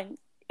one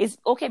is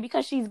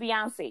because she's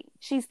Beyonce.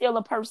 She's still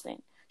a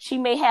person. She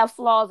may have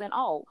flaws and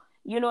all.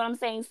 You know what I'm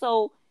saying?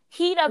 So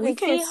he doesn't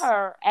see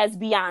her as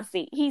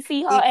Beyonce. He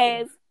see her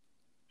as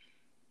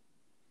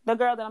the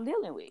girl that I'm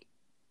dealing with.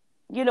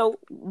 You know,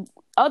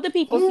 other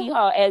people see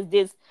her as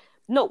this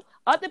No,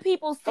 other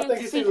people I see. think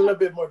he sees a little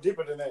bit more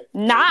deeper than that.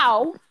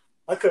 Now,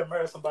 I couldn't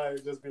marry somebody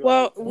and just be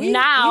Well, like, we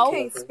now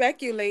can't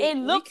speculate. it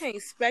We looks. can't Let me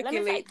say,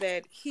 speculate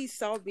that he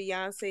saw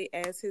Beyonce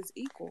as his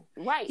equal.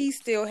 right? He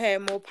still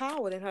had more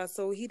power than her,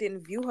 so he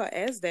didn't view her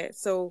as that.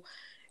 So,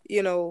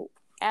 you know,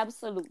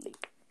 Absolutely.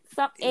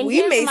 So in we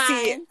his may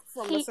see it mind,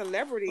 from a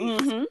celebrity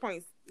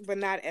point, but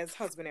not as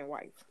husband and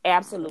wife.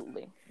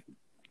 absolutely.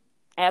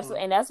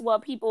 Absolutely, and that's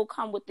what people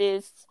come with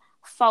this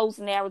false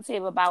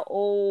narrative about.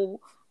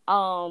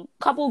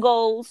 Couple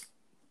goals.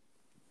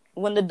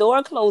 When the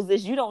door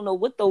closes, you don't know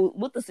what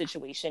the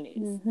situation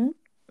is.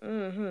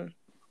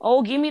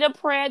 Oh, give me the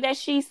prayer that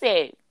she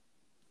said,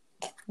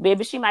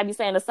 baby. She might be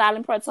saying a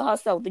silent prayer to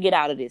herself to get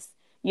out of this.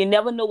 You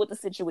never know what the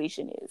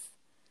situation is.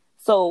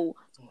 So,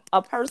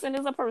 a person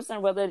is a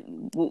person,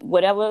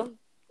 whatever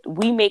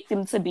we make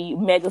them to be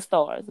mega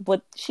stars,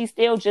 but she's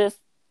still just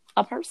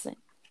a person.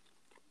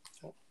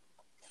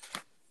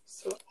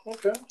 So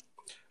okay.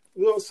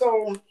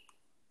 So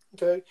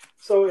okay.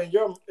 So in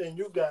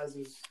you guys'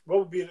 what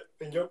would be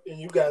in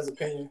you guys'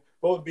 opinion,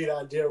 what would be the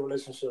ideal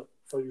relationship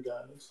for you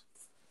guys?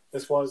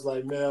 As far as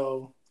like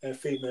male and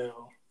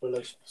female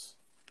relations.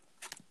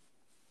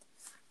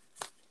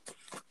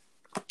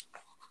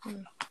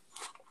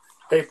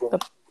 April.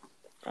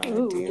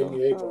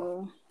 Ooh,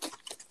 April.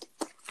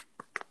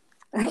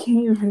 I can't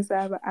even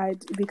decide, but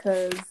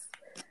because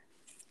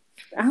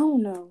I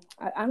don't know.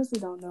 I honestly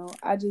don't know.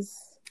 I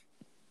just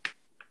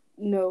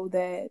know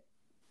that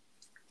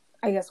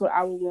I guess what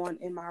I would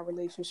want in my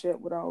relationship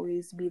would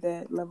always be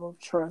that level of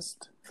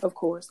trust. Of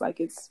course, like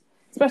it's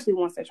especially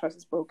once that trust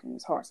is broken,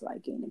 it's hard to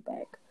like gain it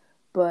back.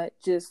 But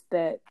just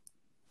that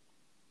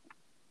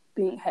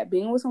being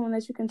with someone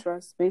that you can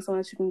trust, being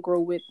someone that you can grow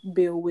with,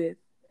 build with,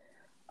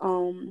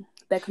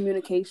 that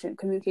communication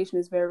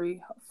is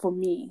very, for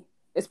me,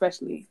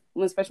 especially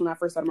when I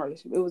first started my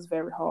relationship, it was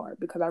very hard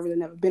because I really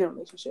never been in a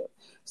relationship,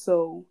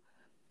 so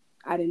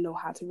I didn't know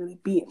how to really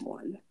be in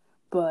one.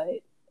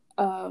 But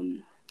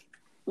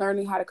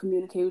learning how to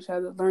communicate with each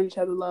other, learn each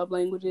other's love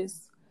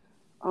languages.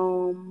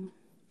 I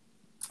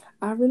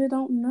really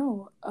don't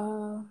know.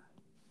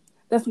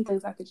 There's some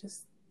things I could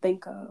just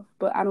think of,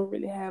 but I don't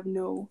really have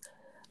no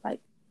like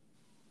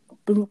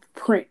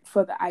blueprint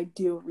for the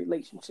ideal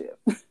relationship.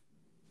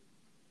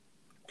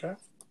 Okay.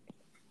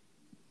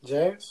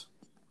 James?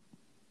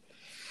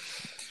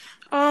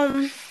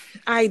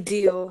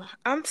 Ideal.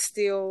 I'm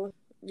still,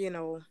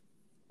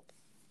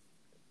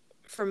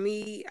 for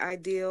me,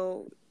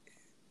 ideal.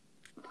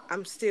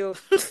 I'm still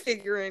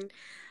figuring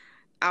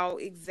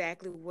out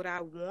exactly what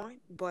I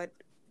want, but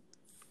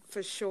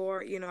for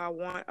sure, I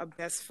want a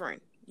best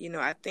friend.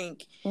 I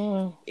think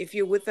if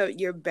you're with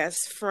your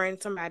best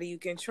friend, somebody you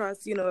can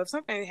trust, if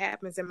something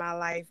happens in my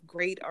life,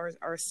 great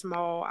or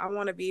small, I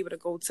want to be able to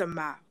go to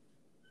my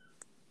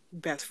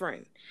best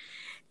friend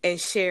and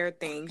share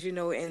things,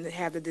 and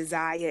have the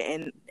desire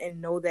and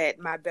know that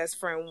my best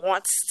friend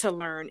wants to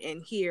learn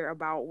and hear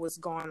about what's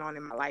going on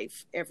in my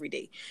life every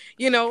day.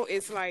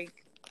 It's like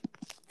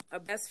a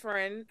best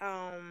friend,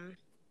 a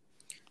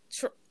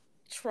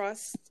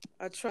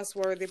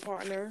trustworthy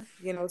partner,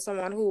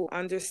 someone who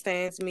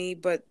understands me,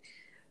 but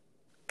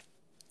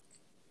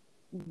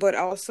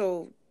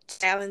also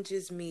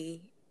challenges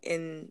me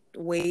in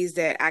ways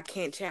that I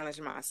can't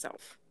challenge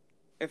myself,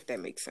 if that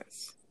makes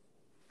sense.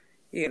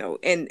 And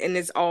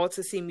it's all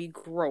to see me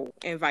grow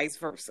and vice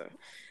versa,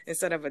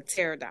 instead of a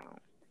tear down.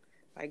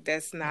 Like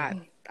that's not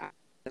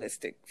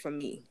realistic for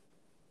me,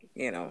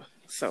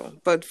 So,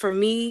 but for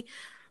me,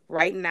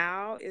 right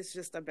now, it's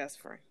just a best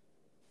friend.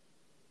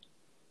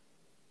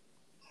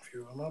 If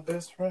you are my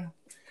best friend,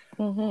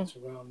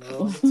 around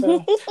all the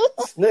time.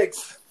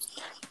 Snicks,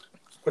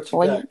 what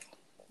you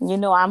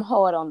got? I'm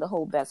hard on the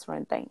whole best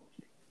friend thing.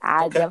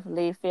 I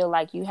definitely feel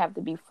like you have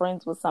to be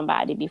friends with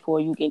somebody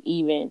before you can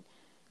even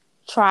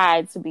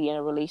try to be in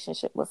a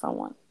relationship with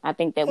someone. I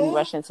think that we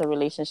rush into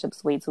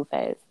relationships way too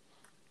fast.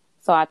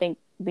 So I think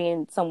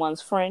being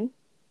someone's friend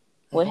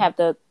would have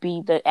to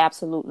be the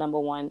absolute number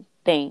one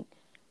thing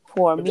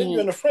for me. But then you're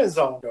in the friend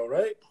zone, though,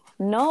 right?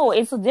 No,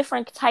 it's a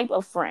different type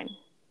of friend.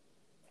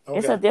 Okay.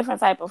 It's a different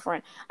type of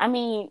friend. I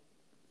mean,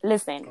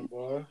 listen,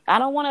 I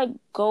don't want to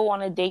go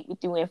on a date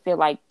with you and feel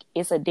like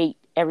it's a date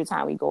every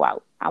time we go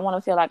out. I want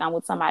to feel like I'm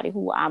with somebody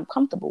who I'm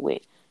comfortable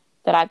with,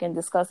 that I can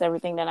discuss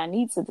everything that I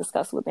need to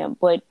discuss with them.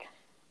 But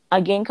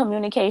again,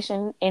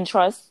 communication and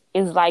trust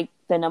is like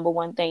the number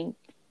one thing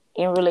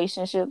in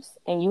relationships.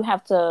 And you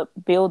have to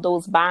build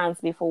those bonds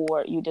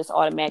before you just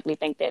automatically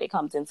think that it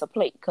comes into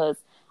play. Because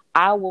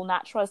I will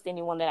not trust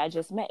anyone that I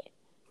just met.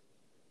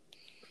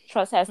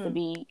 Trust has to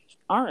be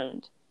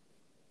earned.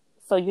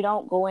 So you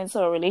don't go into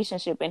a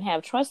relationship and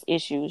have trust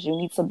issues. You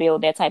need to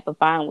build that type of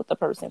bond with the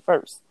person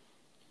first.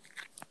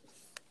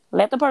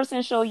 Let the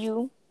person show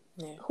you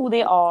who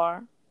they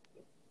are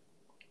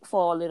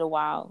for a little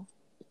while.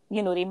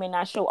 They may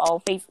not show all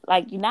face.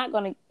 Like you're not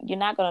gonna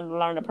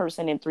learn a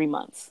person in 3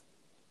 months.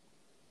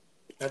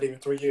 Not even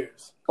 3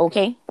 years.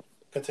 Okay.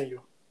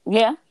 Continue.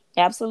 Yeah,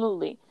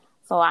 absolutely.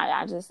 So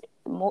I just,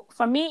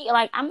 for me,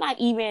 like I'm not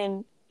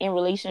even in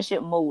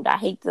relationship mode. I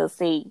hate to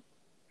say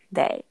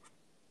that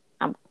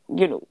I'm,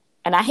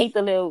 and I hate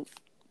the little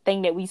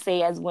thing that we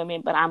say as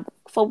women, but I'm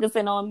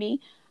focusing on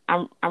me.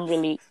 I'm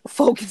really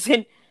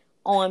focusing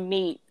on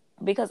me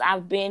because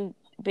I've been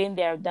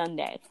there, done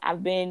that.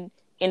 I've been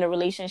in a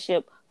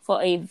relationship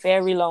for a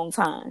very long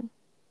time.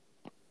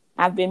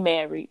 I've been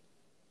married.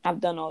 I've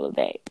done all of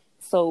that.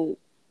 So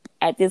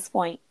at this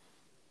point,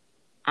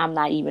 I'm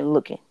not even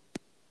looking.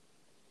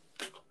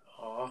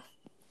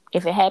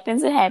 If it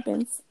happens, it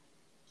happens.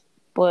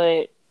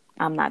 But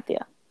I'm not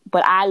there.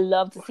 But I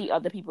love to see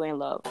other people in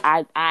love.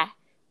 I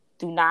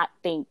do not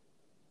think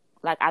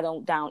like I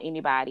don't down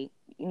anybody.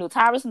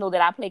 Tyrus know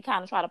that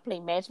I try to play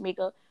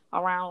matchmaker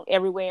around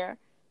everywhere.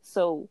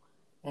 So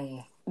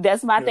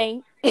that's my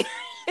thing.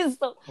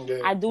 So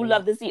I do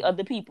love to see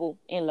other people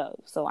in love.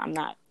 So I'm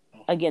not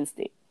against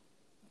it.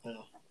 Yeah.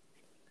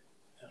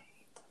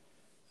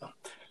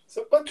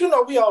 So, but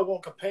we all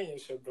want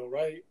companionship, though,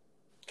 right?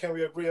 Can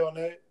we agree on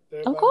that?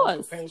 Of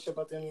course. Companionship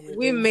at the end of the day?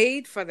 We're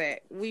made for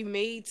that. We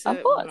made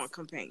to want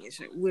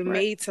companionship. We're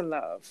made to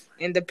love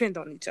and depend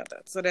on each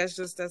other. So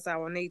that's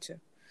our nature.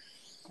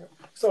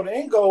 So the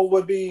end goal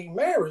would be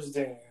marriage,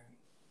 then.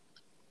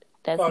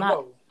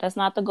 That's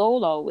not the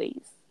goal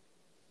always.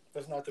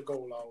 That's not the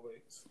goal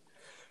always.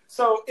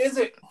 So is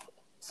it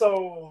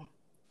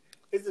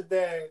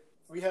that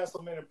we have so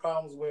many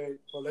problems with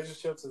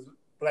relationships as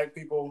Black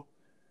people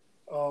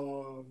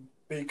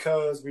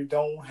because we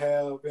don't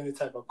have any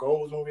type of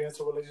goals when we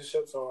enter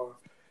relationships, or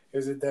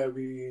is it that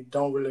we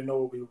don't really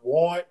know what we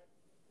want?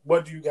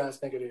 What do you guys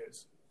think it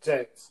is?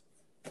 Jazz?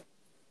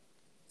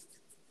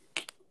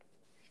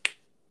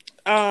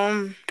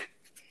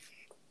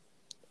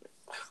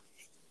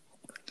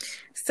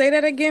 Say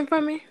that again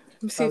for me.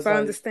 Let me see if I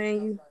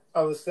understand you.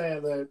 I was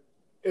saying that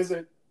is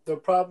it the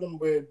problem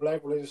with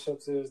Black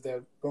relationships is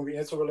that when we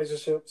enter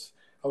relationships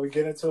or we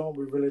get into them,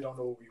 we really don't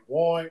know what we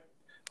want,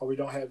 or we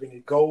don't have any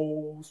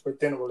goals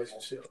within a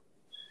relationship.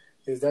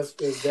 Is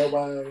that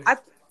why?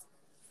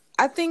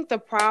 I think the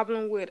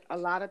problem with a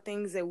lot of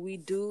things that we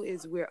do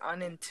is we're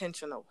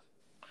unintentional.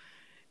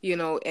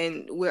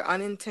 And we're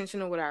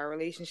unintentional with our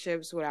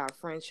relationships, with our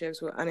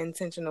friendships. We're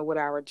unintentional with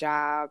our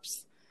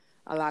jobs.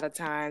 A lot of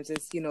times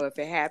it's, if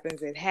it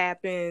happens, it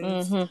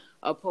happens,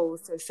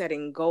 opposed to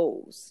setting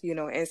goals,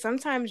 And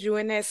sometimes you're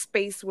in that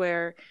space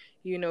where,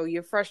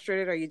 you're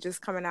frustrated or you're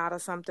just coming out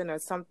of something or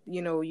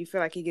you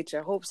feel like you get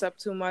your hopes up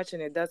too much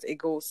and it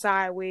goes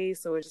sideways.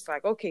 So it's just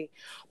like, okay,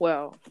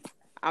 well,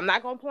 I'm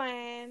not going to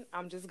plan.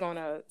 I'm just going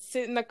to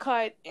sit in the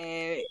cut.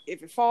 And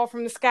if it falls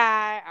from the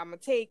sky, I'm going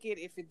to take it.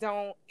 If it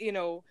don't,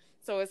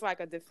 so it's like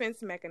a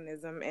defense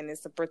mechanism, and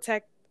it's a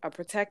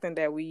protecting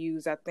that we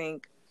use, I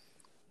think,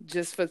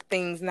 just for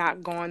things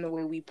not going the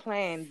way we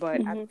plan.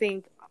 But I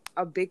think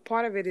a big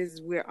part of it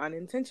is we're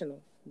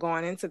unintentional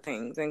going into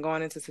things and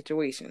going into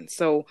situations.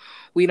 So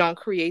we don't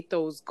create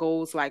those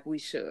goals like we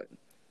should.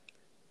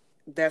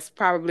 That's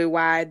probably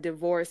why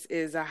divorce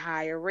is a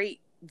higher rate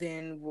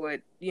than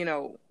what,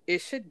 it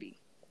should be.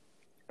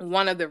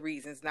 One of the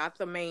reasons, not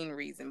the main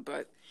reason,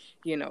 but,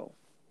 you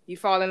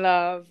fall in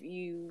love,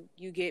 you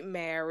get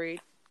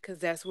married because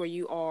that's where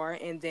you are,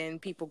 and then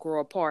people grow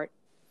apart.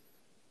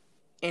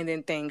 And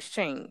then things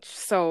change.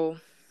 So,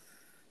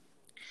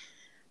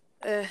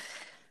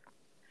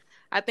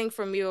 I think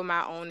for me, with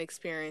my own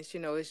experience,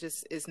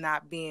 it's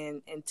not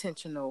being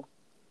intentional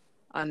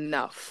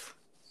enough,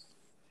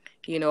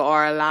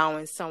 or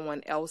allowing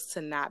someone else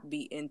to not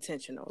be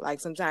intentional. Like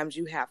sometimes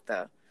you have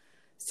to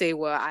say,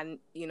 well,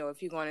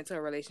 if you're going into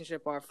a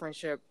relationship or a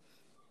friendship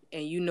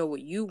and you know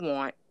what you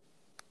want,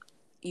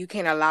 you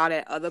can't allow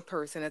that other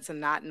person to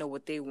not know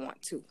what they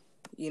want to.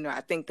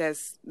 I think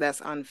that's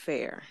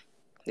unfair.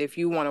 If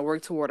you want to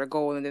work toward a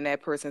goal and then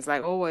that person's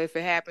like, oh, well, if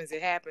it happens,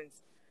 it happens.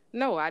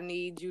 No, I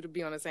need you to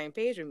be on the same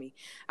page with me.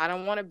 I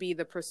don't want to be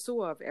the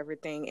pursuer of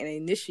everything and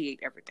initiate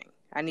everything.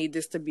 I need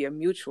this to be a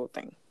mutual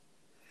thing.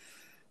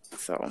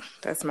 So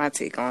that's my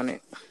take on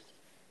it.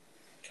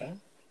 Okay.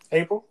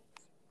 April?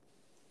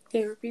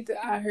 Yeah,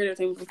 I heard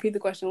everything. Repeat the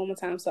question one more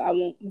time so I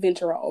won't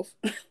venture off.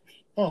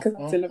 Because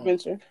it's an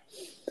adventure.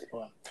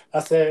 Well, I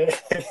said,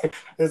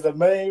 is the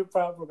main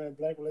problem in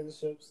Black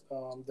relationships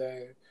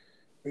that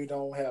we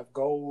don't have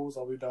goals,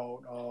 or we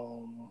don't,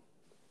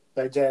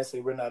 like Jazz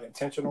said, we're not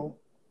intentional?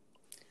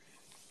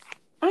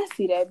 I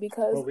see that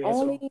because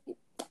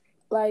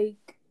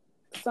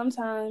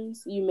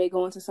sometimes you may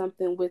go into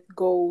something with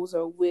goals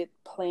or with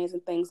plans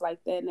and things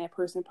like that, and that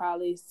person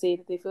probably say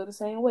that they feel the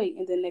same way,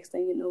 and then next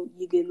thing you know,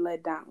 you get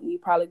let down. You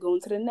probably go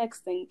into the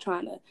next thing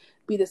trying to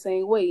be the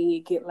same way, and you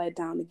get let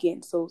down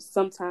again. So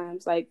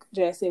sometimes, like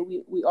Jazz said,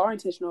 we are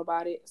intentional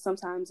about it.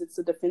 Sometimes it's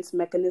a defense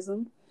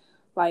mechanism.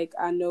 Like,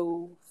 I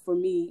know for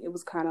me, it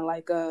was kind of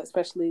like,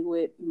 especially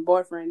with my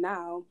boyfriend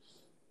now,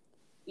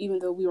 even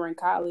though we were in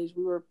college,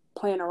 we were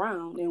playing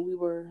around, and we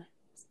were,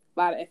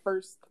 the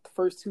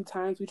first 2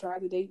 times we tried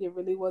to date, it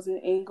really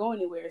ain't going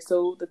anywhere.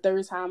 So the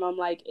third time, I'm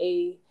like,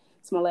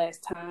 it's my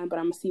last time, but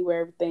I'm going to see where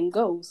everything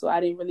goes. So I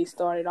didn't really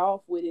start it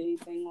off with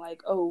anything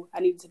like, I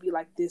needed to be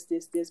like this,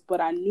 but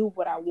I knew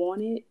what I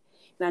wanted,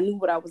 and I knew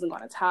what I wasn't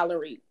going to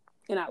tolerate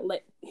and I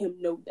let him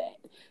know that.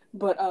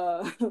 But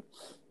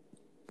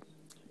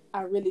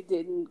I really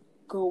didn't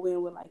go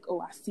in with like, oh,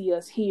 I see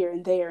us here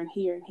and there and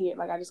here and here.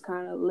 Like, I just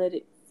kind of let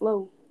it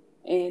flow,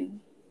 and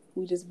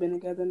we just been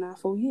together now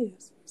 4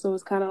 years. So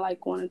it's kind of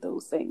like one of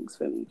those things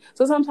for me.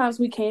 So sometimes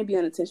we can be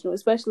unintentional,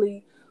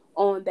 especially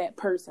on that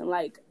person,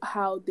 like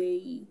how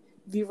they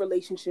view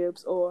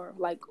relationships, or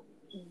like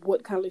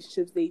what kind of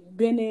relationships they've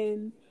been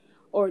in,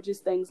 or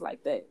just things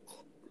like that.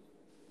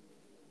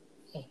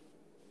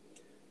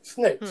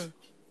 Snicks.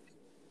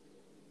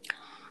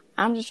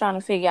 I'm just trying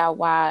to figure out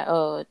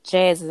why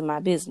jazz is my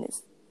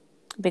business,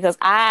 because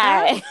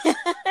I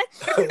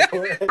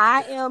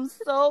I am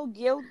so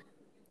guilty,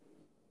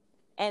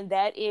 and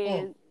that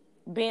is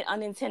being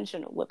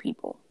unintentional with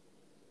people,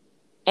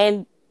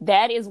 and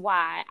that is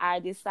why I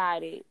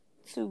decided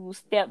to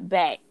step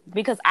back,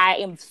 because I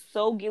am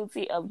so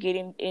guilty of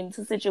getting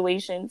into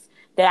situations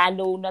that I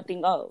know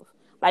nothing of.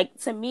 Like,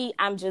 to me,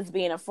 I'm just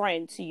being a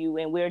friend to you,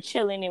 and we're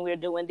chilling and we're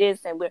doing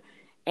this,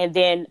 and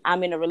then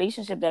I'm in a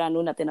relationship that I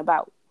know nothing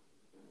about.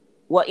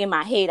 Well, in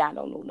my head, I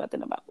don't know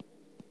nothing about,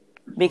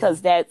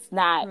 because that's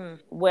not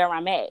where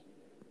I'm at.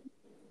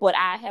 But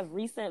I have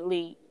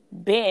recently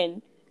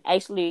been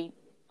actually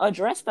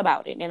addressed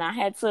about it, and I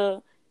had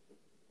to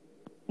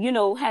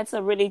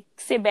really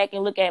sit back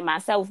and look at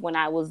myself when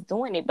I was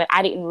doing it, but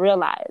I didn't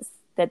realize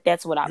that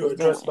that's what I was doing. You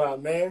were addressed by a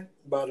man?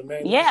 By the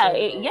man? Yeah,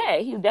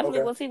 he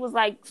definitely was. He was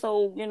like,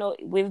 so,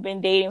 we've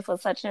been dating for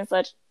such and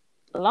such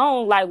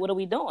long, like, what are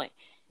we doing?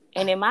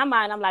 And in my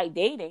mind, I'm like,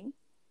 dating?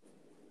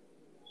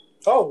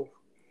 Oh.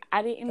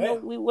 I didn't know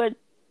we were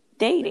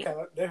dating.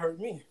 That hurt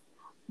me.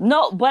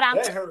 No, but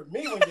that hurt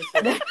me when you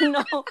said that.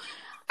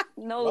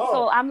 No.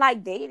 So I'm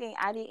like, dating?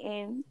 I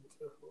didn't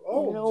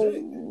know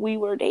we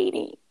were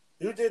dating.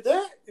 You did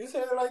that? You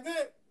said it like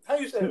that? How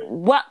you said it?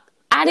 What?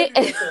 I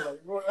didn't.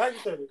 How you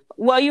said it?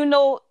 Well, you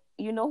know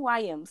who I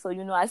am, so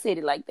I said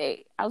it like that.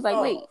 I was like,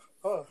 wait,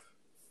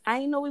 I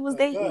didn't know we was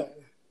dating.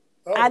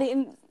 I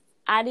didn't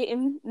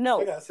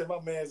know. I gotta send my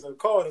man's a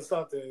card or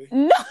something.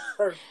 No,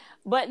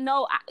 but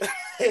no,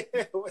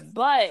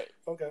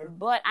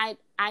 but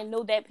I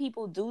know that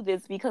people do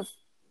this because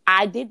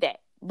I did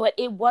that, but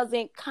it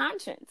wasn't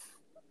conscious.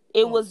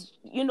 It was,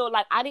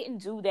 like, I didn't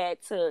do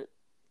that to,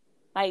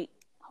 like,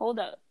 hold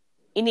up.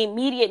 And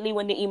immediately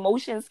when the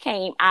emotions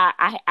came,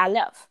 I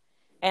left.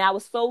 And I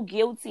was so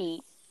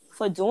guilty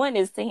for doing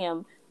this to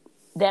him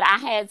that I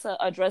had to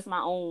address my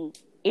own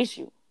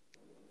issue.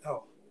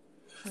 Oh.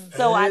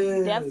 So I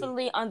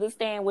definitely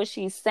understand what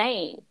she's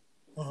saying.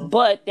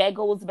 But that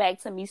goes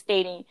back to me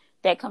stating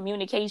that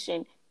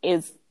communication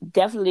is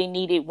definitely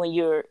needed when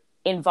you're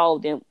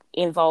involved in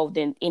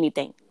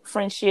anything.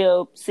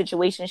 Friendship,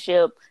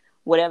 situationship,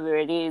 whatever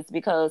it is,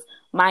 because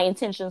my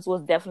intentions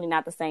was definitely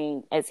not the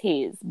same as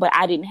his, but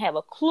I didn't have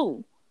a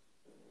clue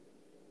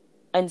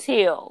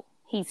until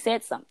he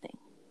said something.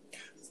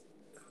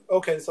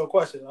 Okay, so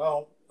question.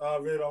 I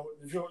really don't.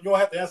 You don't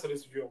have to answer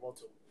this if you don't want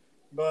to.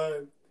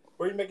 But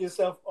were you making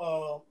yourself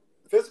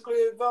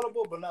physically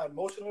available but not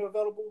emotionally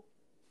available?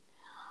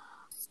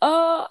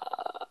 I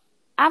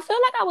feel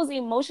like I was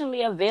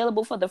emotionally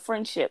available for the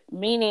friendship,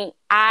 meaning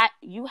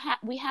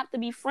we have to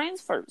be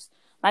friends first.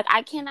 Like,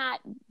 I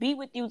cannot be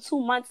with you 2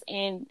 months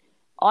and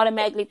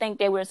automatically think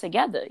that we're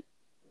together.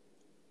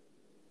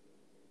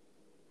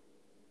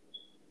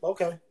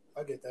 Okay,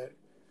 I get that.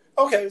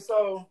 Okay,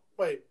 so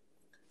wait.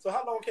 So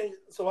how long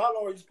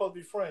are you supposed to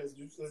be friends?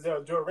 Is there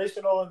a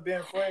duration on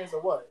being friends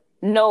or what?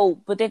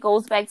 No, but that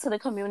goes back to the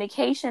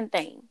communication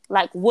thing.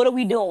 Like, what are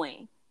we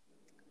doing?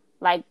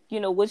 Like,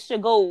 what's your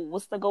goal?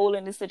 What's the goal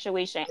in this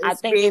situation? It's I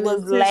think it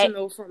was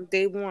from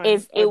day one.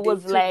 It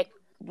was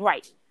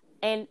right.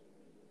 And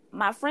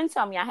my friend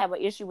told me I have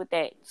an issue with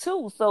that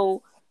too.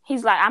 So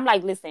I'm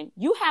like, listen,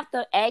 you have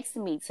to ask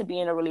me to be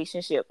in a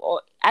relationship.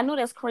 Or I know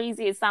that's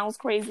crazy. It sounds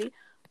crazy,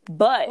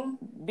 but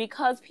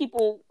because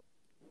people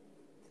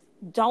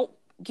don't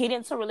get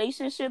into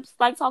relationships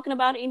like talking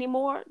about it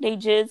anymore, they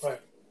just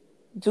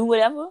do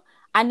whatever.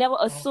 I never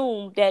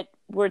assumed that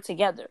we're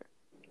together.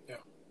 Yeah.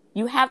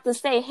 You have to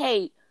say,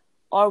 hey,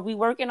 are we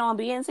working on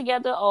being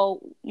together? Or,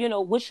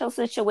 what's your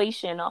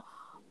situation? Or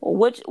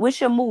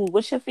what's your mood?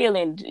 What's your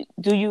feeling?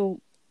 Do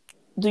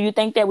you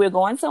think that we're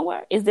going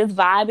somewhere? Is this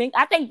vibing?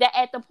 I think that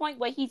at the point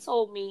where he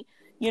told me,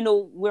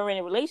 we're in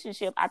a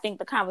relationship, I think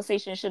the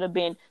conversation should have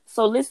been,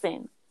 so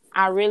listen,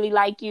 I really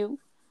like you.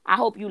 I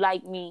hope you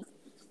like me.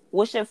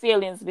 What's your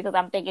feelings? Because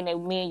I'm thinking that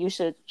me and you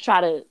should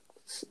try to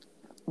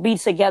be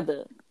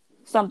together.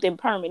 Something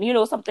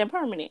permanent, something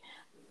permanent.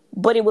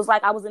 But it was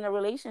like I was in a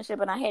relationship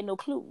and I had no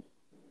clue.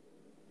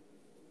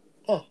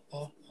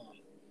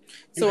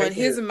 So in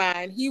his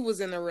mind, he was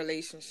in a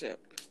relationship.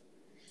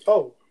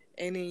 Oh.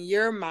 And in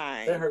your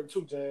mind, that hurt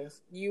too,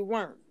 Jazz. You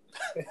weren't.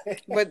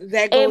 But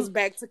that goes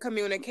back to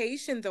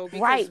communication, though,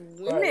 because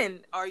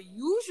women are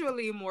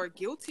usually more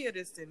guilty of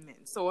this than men.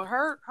 So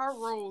her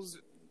roles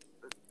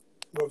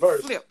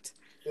reversed. Flipped.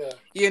 Yeah.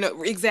 You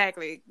know,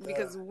 exactly.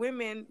 Because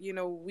women,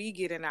 we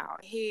get in our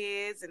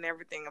heads and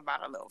everything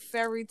about a little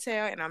fairy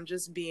tale. And I'm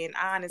just being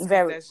honest because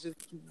Very. that's just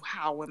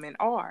how women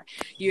are,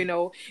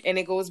 And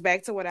it goes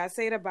back to what I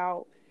said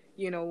about,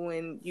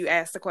 when you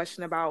asked the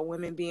question about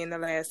women being the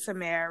last to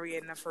marry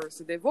and the first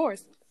to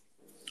divorce.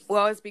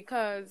 Well, it's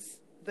because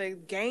the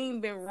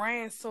game been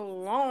ran so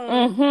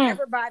long.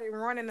 Everybody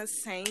running the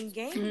same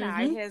game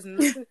now. It has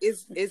nothing.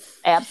 It's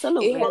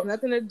Absolutely. It has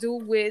nothing to do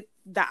with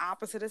the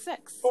opposite of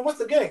sex. Well, what's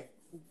the game?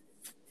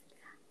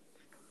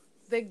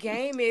 The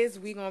game is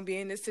we're gonna be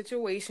in this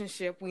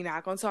situationship. We're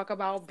not gonna talk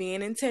about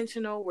being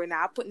intentional. We're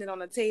not putting it on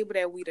the table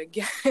that we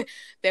together.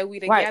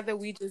 Right.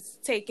 We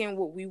just taking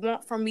what we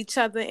want from each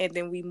other and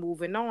then we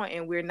moving on.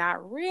 And we're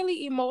not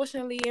really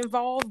emotionally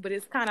involved, but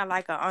it's kind of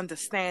like an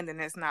understanding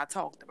that's not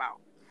talked about.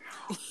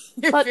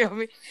 You feel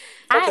me?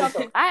 I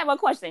have a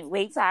question.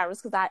 Wait,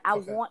 Cyrus, because I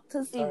want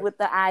to see what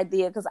the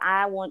idea, because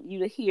I want you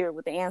to hear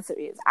what the answer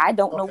is. I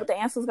don't know what the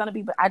answer is going to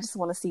be, but I just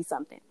want to see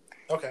something.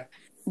 Okay.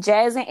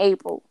 Jazz and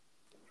April,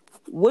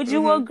 would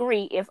you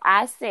agree if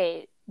I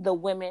said the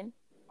women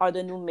are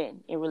the new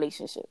men in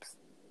relationships?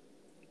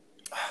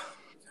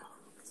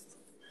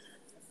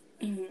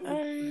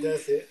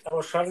 That's it. I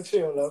was trying to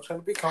chill. I was trying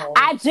to be calm.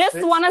 I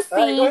just want to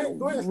see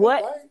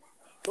what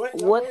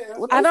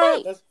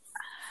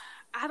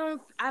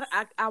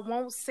I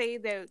won't say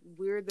that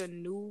we're the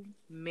new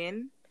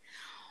men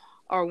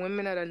or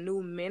women are the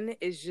new men.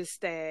 It's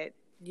just that,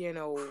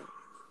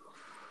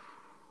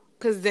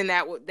 because then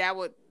that would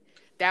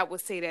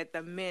say that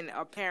the men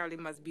apparently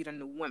must be the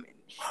new women.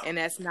 And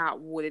that's not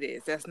what it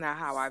is. That's not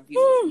how I view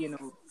it,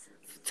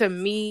 To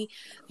me,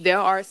 there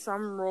are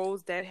some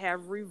roles that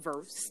have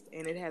reversed,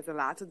 and it has a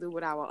lot to do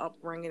with our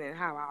upbringing and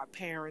how our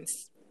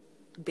parents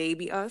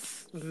baby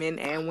us, men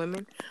and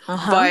women.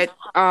 But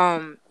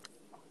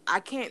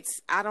I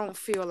don't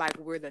feel like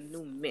we're the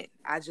new men.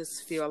 I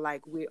just feel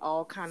like we're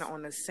all kind of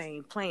on the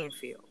same playing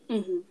field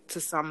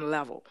to some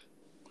level.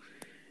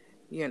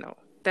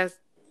 That's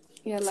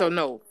so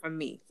no for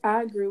me.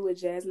 I agree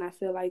with Jazz, and I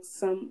feel like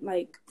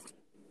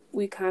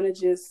we kind of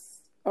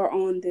just are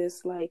on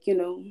this,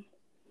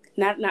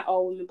 not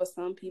all women, but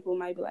some people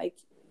might be like,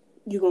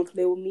 "You gonna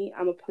play with me?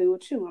 I'm gonna play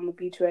with you. I'm gonna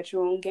beat you at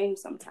your own game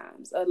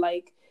sometimes." And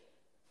like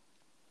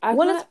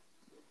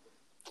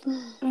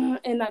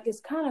it's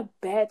kind of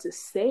bad to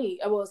say.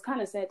 Well, it's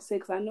kind of sad to say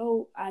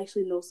because I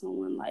actually know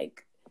someone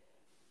like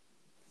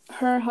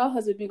her and her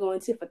husband be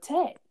going tit for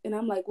tat, and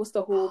I'm like, what's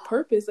the whole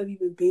purpose of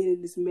even being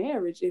in this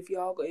marriage? If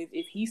y'all go,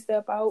 if he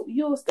step out,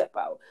 you'll step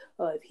out.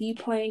 If he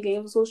playing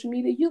games on social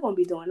media, you're gonna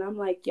be doing. And I'm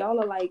like, y'all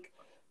are like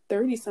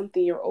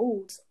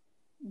 30-something-year-olds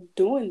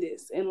doing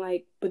this, and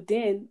but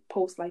then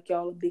post like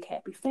y'all a big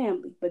happy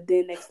family. But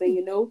then next thing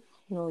you know,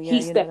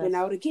 he's stepping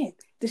out again.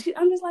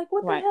 I'm just like,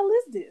 what the hell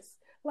is this?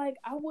 Like,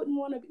 I wouldn't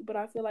want to be, but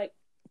I feel like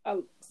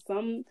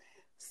some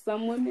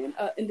women,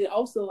 and then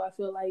also I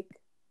feel like.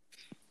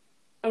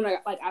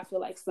 I feel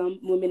like some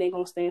women ain't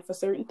gonna stand for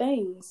certain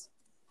things.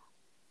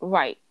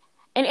 Right.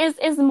 And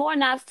it's more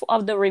not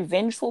of the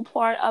revengeful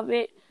part of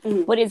it,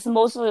 but it's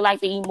mostly like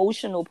the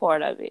emotional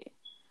part of it.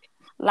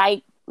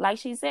 Like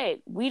she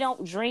said, we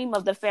don't dream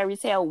of the fairy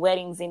tale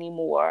weddings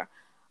anymore.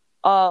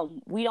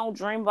 We don't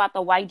dream about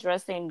the white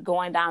dress and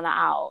going down the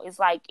aisle. It's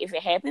like, if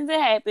it happens,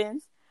 it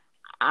happens.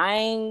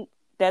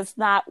 That's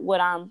not what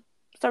I'm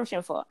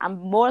searching for. I'm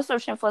more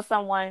searching for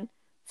someone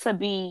to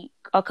be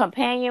a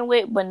companion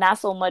with, but not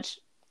so much.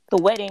 The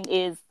wedding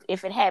is,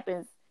 if it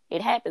happens,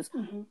 it happens.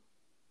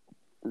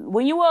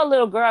 When you were a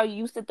little girl, you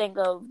used to think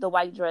of the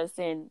white dress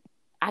and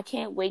I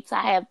can't wait to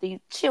have these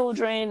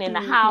children in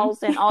the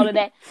house and all of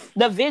that.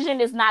 The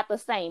vision is not the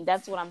same.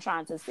 That's what I'm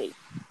trying to say.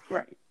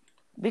 Right.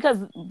 Because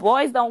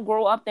boys don't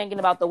grow up thinking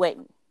about the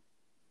wedding.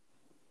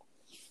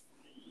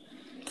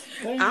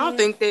 I don't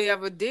think they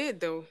ever did,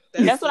 though.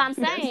 That's what I'm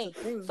saying.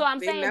 So I'm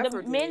saying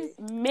the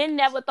men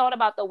never thought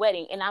about the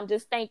wedding. And I'm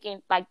just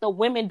thinking, like, the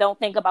women don't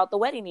think about the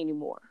wedding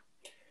anymore.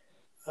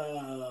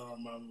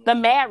 The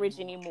marriage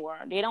anymore.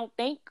 They don't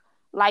think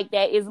like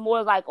that. It's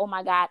more like, oh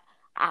my God,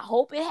 I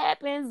hope it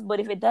happens, but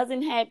if it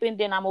doesn't happen,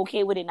 then I'm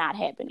okay with it not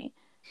happening.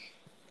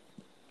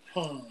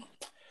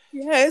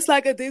 Yeah, it's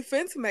like a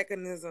defense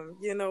mechanism,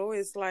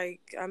 it's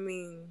like, I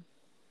mean,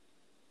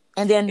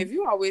 and then if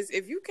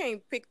you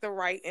can't pick the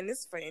right, and this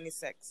is for any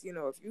sex,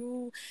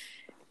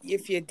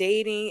 if you're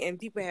dating, and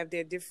people have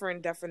their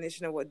different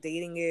definition of what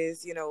dating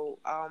is,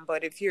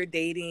 but if you're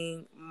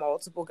dating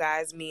multiple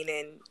guys,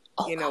 meaning,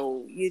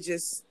 you're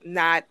just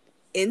not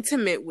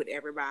intimate with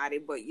everybody,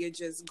 but you're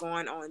just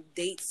going on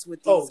dates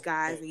with these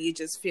guys and you're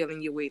just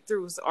feeling your way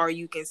through. So, or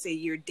you can say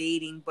you're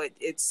dating, but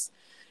it's,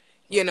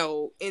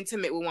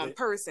 intimate with one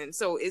person.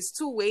 So it's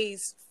two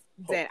ways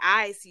that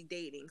I see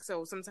dating.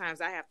 So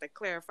sometimes I have to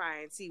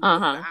clarify and see what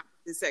the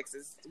opposite sex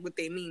is, what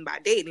they mean by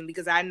dating,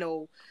 because I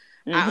know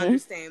I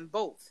understand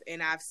both,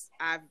 and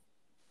I've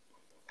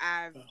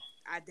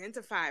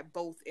identified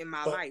both in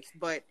my life.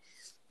 But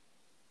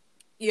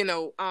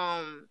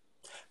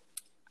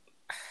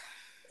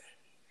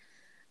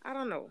I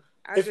don't know.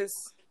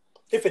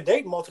 If it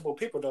date multiple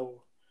people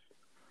though,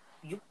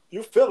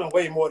 you feeling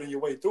way more than your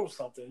way through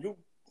something. You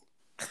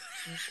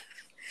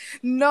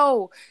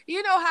No,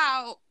 you know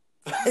how.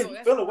 No,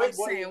 that's feeling what way I'm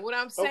more. saying. What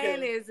I'm saying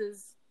Okay.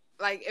 is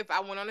like if I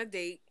went on a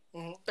date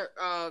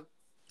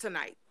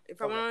tonight.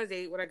 If I went on a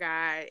date with a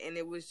guy and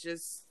it was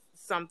just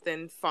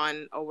something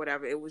fun or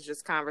whatever, it was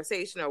just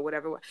conversation or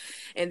whatever.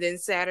 And then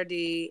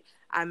Saturday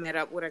I met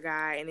up with a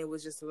guy and it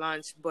was just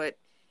lunch, but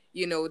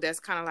that's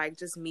kind of like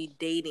just me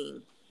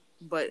dating,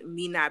 but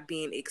me not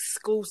being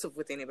exclusive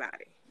with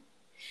anybody.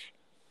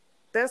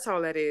 That's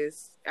all that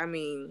is. I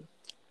mean,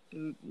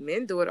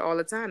 men do it all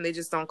the time. They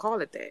just don't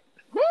call it that.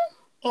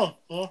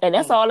 And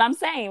that's all I'm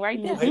saying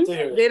right there.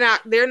 They're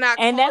not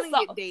and calling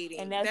that's it dating.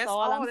 And that's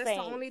all I'm that's saying.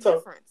 the only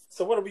difference.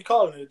 So what are we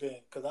calling it then?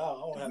 Because I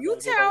don't have You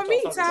tell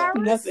me,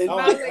 Tyrus. I don't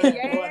have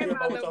no idea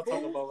about what y'all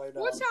talking about right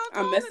now. What y'all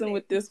calling I'm messing it?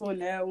 with this one,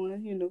 that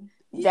one,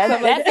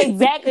 That's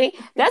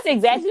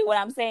exactly what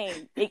I'm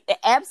saying.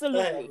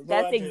 Absolutely.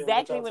 That's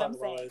exactly what I'm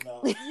saying.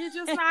 Right You're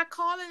just not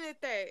calling it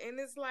that. And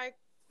it's like,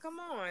 come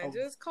on,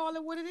 just call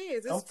it what it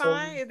is. It's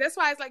fine. That's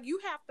why it's like you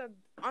have to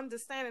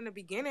understand in the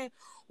beginning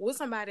what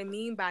somebody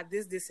mean by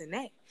this, and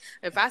that.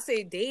 If I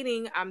say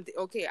dating, I'm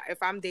okay.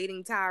 If I'm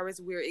dating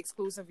Tyrus, we're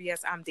exclusive.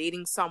 Yes, I'm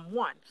dating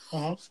someone.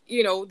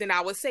 Then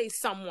I would say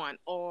someone,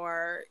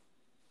 or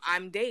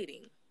I'm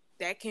dating.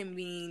 That can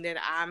mean that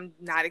I'm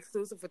not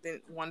exclusive with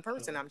one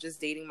person. I'm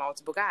just dating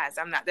multiple guys.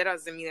 That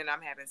doesn't mean that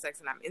I'm having sex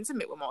and I'm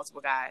intimate with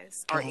multiple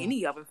guys or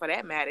any of them for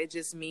that matter. It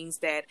just means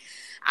that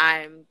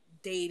I'm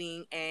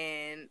dating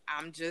and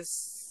I'm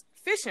just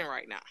fishing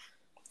right now.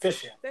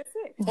 Fishing. That's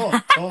it.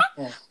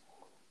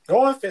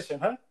 Going fishing,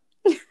 huh?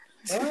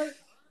 All right.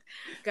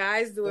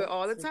 Guys do it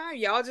all the time.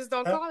 Y'all just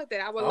don't call it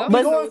that. I would love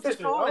to know what you're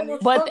calling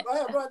it. But I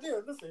have no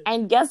idea. Listen.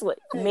 And guess what?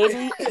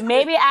 Maybe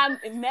I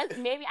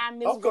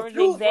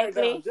misworded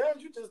exactly. Right now.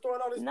 You just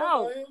throwing all this stuff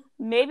out here.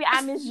 Maybe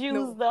I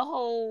misused the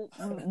whole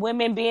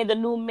women being the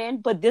new men,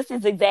 but this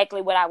is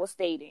exactly what I was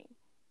stating.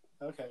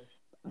 Okay.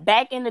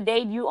 Back in the day,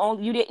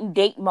 you didn't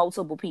date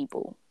multiple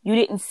people. You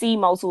didn't see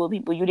multiple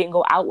people. You didn't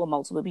go out with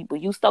multiple people.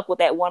 You stuck with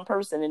that one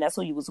person, and that's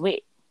who you was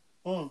with.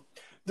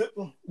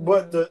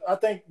 But I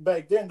think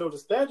back then, though, the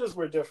standards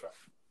were different.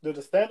 Did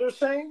the standards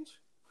change?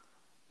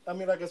 I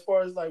mean, like as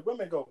far as like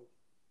women go,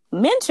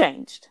 men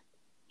changed.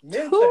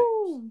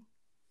 So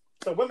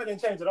women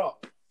didn't change at all.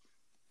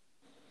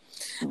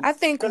 I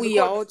think we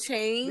all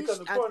changed. Because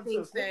according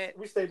to Snicks,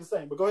 we stayed the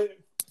same. But go ahead.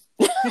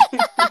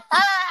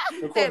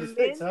 According to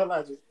Snicks, her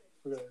logic.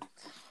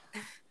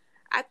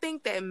 I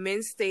think that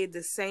men stayed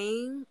the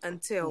same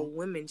until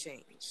women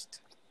changed.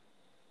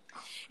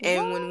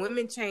 And when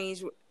women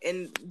changed,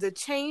 and the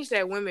change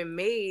that women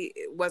made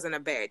wasn't a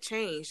bad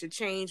change. The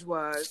change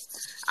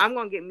was, I'm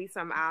going to get me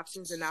some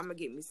options and I'm going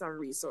to get me some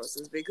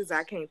resources because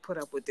I can't put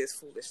up with this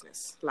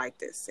foolishness like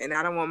this. And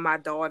I don't want my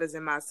daughters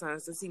and my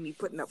sons to see me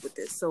putting up with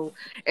this. So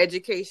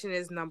education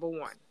is number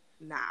one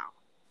now,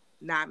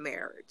 not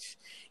marriage.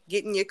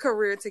 Getting your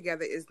career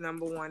together is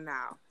number one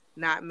now,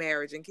 not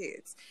marriage and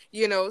kids.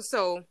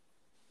 So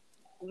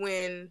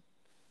when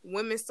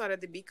women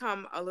started to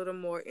become a little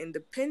more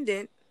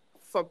independent,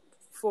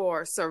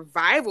 for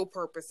survival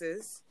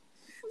purposes,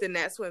 then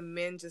that's when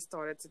men just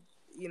started to,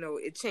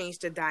 it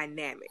changed the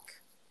dynamic.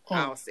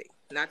 I'll say.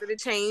 Not that it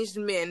changed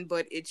men,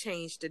 but it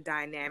changed the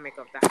dynamic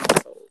of the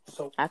household.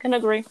 So I can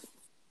agree.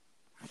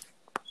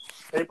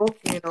 April?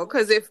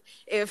 Because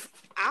if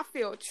I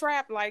feel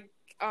trapped, like,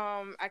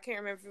 I can't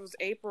remember if it was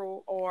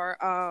April or,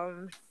 I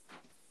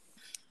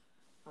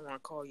want to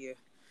call you.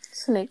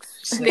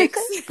 Snicks.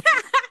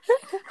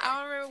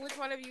 I don't remember which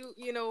one of you,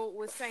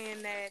 was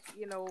saying that,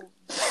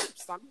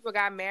 some people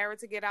got married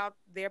to get out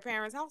their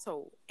parents'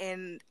 household.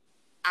 And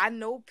I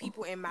know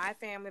people in my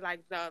family,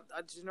 like a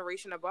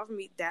generation above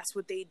me, that's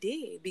what they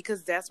did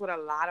because that's what a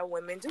lot of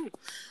women do.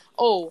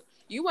 Oh,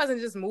 you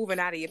wasn't just moving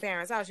out of your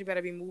parents' house. You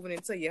better be moving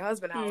into your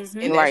husband's house.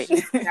 And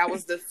that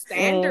was the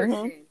standard.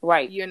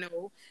 Right.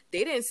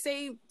 They didn't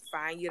say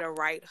find you the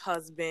right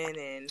husband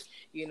and,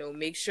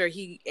 make sure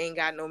he ain't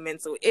got no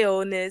mental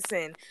illness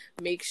and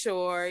make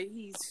sure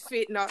he's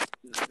fit. No,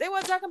 they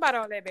weren't talking about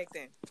all that back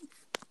then.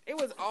 It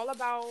was all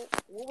about,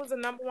 what was the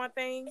number one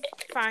thing?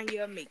 Find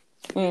your mate.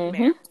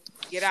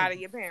 Get out of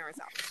your parents'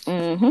 house.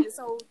 And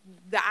so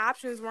the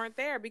options weren't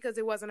there because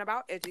it wasn't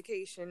about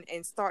education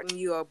and starting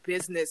your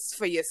business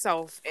for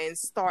yourself and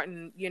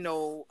starting,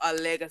 a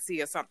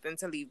legacy or something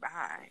to leave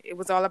behind. It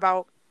was all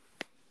about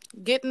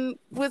getting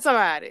with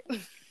somebody.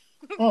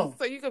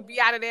 So you could be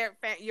out of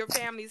your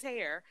family's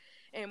hair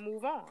and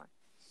move on.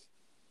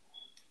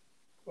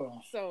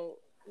 So,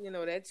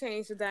 that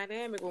changed the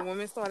dynamic when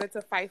women started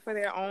to fight for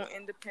their own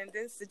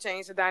independence to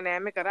change the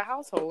dynamic of the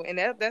household. And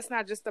that's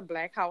not just a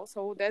black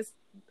household. That's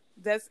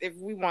if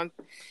we want,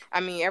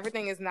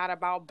 everything is not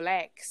about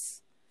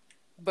blacks,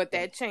 but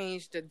that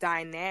changed the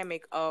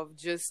dynamic of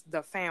just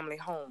the family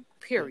home,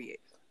 period.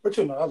 But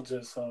I'm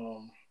just,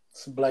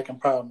 it's Black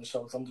Empowerment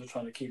show, so I'm just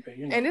trying to keep it,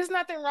 And there's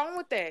nothing wrong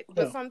with that.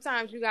 But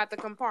sometimes you got to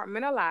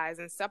compartmentalize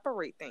and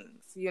separate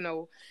things,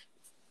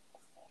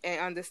 and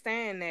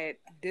understand that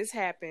this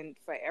happened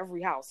for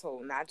every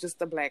household, not just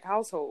the black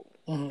household.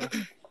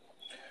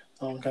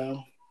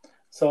 Okay.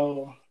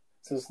 So,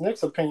 since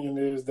Nick's opinion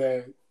is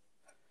that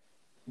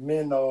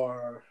men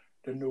are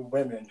the new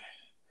women,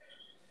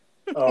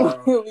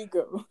 Here we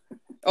go.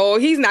 Oh,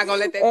 he's not gonna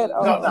let that At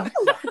go. no, all.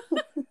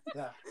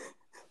 nah.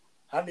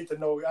 I need to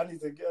know. I need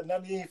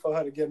for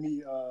her to give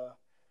me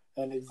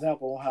an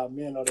example on how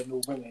men are the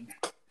new women,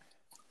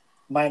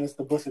 minus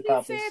the bussy He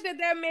poppers. said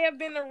that may have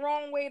been the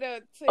wrong way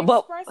to But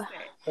express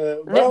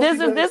that.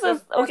 this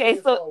is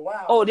okay.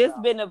 So this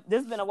now.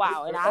 been a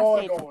while, and I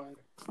said ongoing.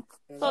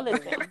 so.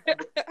 Listen,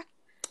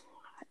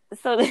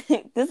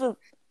 so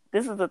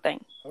this is the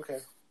thing. Okay.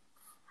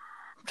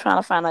 I'm trying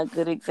to find a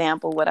good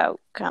example without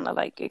kind of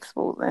like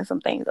exposing some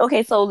things.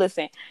 Okay, so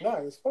listen. Nah,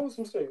 expose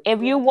some shit.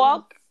 If you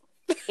walk,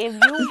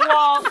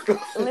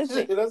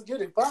 listen. Let's get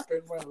it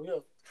popping around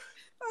here.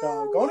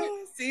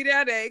 See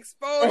that they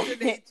exposed your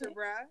nature,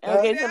 bro.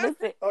 Okay, so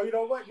listen. Oh, you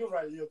know what? You're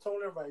right. You're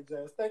totally right,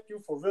 Jazz. Thank you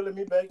for reeling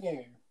me back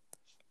in.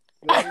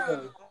 There you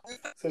go.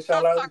 Since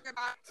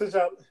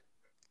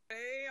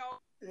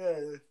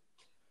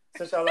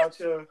y'all out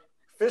here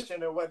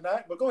fishing and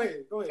whatnot, but go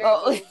ahead.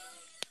 Oh.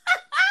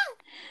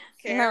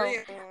 Carry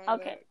on.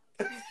 Okay.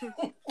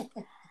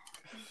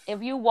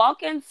 If you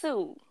walk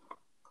into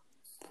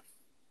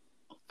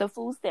the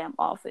food stamp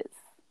office,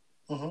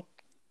 who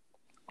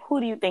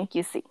do you think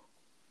you see?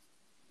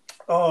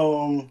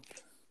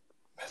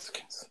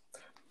 Mexicans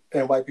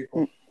and white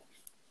people.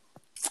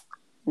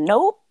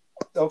 Nope.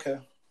 Okay.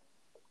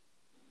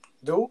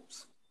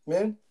 Dudes,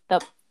 men.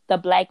 The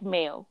black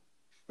male.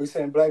 We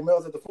saying black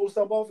males at the food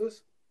stamp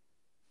office?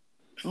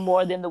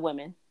 More than the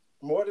women.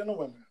 More than the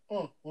women.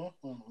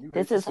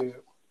 This is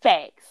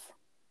facts.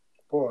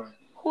 Boy.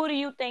 Who do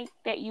you think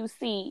that you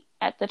see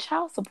at the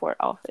child support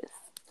office?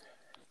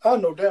 I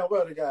know damn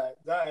well the guy.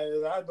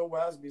 I know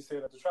what I be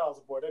saying at the child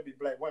support. There'd be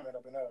black women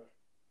up in there.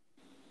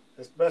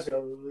 Especially,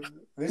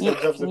 these are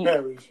Jefferson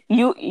Parish.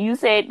 You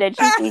said that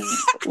you see...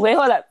 Wait,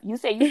 hold up. You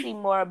said you see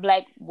more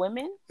black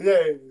women?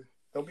 Yeah.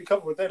 Don't be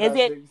coming with that.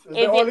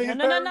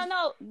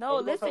 No.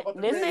 Listen.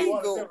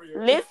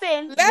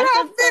 Let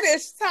her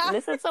finish, Tom.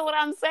 Listen to what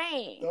I'm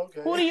saying.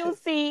 Okay. Who do you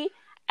see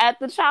at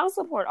the child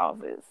support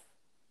office?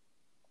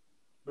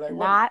 Black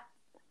Not women.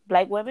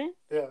 black women?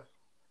 Yeah.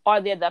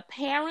 Are they the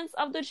parents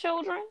of the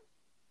children?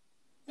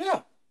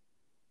 Yeah.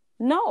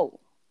 No.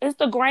 It's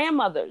the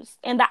grandmothers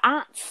and the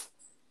aunts.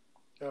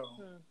 Oh.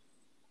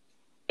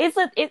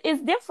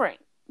 It's different.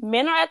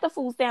 Men are at the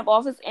food stamp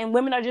office and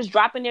women are just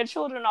dropping their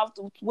children off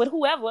with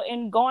whoever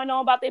and going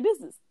on about their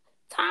business.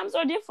 Times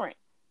are different.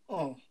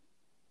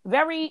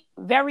 Very,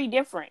 very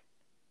different.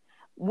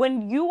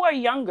 When you were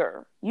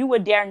younger, you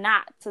would dare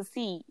not to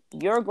see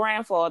your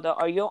grandfather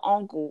or your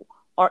uncle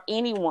or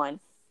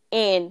anyone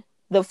in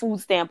the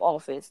food stamp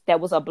office that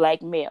was a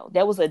black male.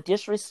 That was a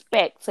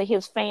disrespect to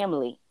his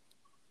family.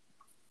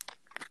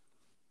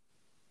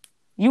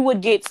 You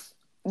would get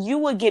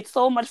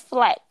so much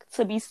flack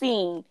to be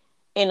seen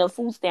in a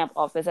food stamp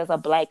office as a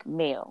black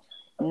male.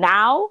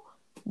 Now,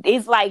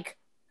 it's like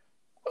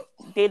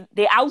they're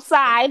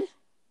outside,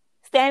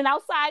 standing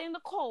outside in the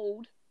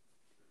cold,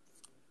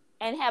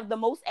 and have the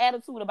most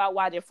attitude about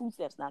why their food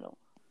stamps not on.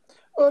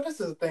 Well,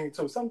 this is the thing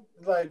too.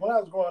 Like when I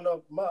was growing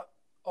up, my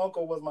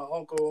uncle was my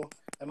uncle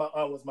and my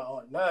aunt was my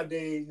aunt.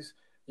 Nowadays,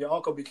 your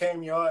uncle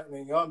became your aunt and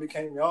then your aunt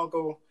became your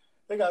uncle.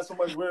 They got so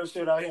much weird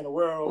shit out here in the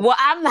world. Well,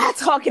 I'm not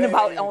talking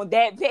about on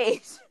that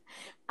page.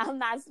 I'm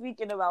not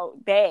speaking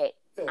about that.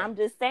 Yeah. I'm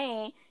just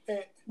saying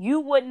you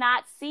would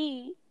not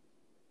see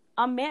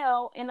a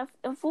male in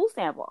a food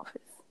stamp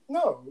office.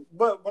 No,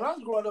 but when I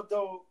was growing up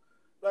though,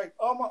 like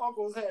all my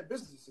uncles had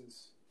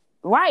businesses.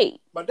 Right.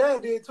 My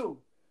dad did too.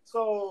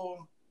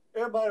 So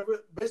everybody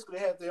basically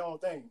had their own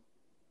thing.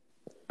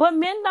 But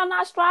men are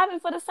not striving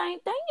for the same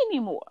thing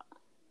anymore.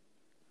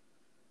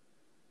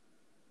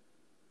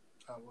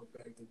 I would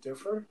beg to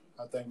differ.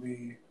 I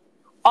think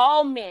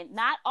all men,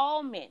 not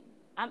all men.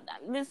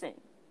 Listen,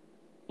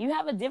 you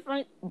have a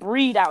different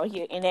breed out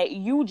here in that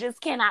you just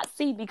cannot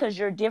see because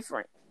you're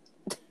different.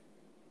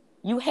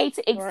 You hate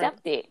to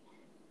accept it.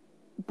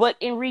 But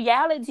in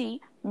reality,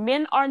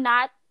 men are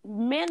not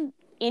men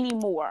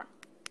anymore.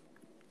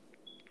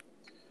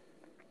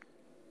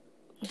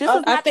 This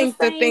is not the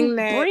same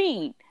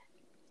breed.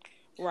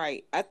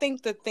 Right. I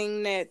think the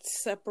thing that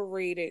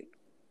separated...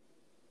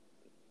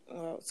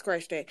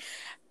 scratch that.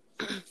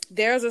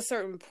 There's a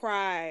certain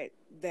pride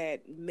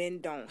that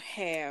men don't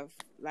have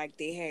like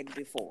they had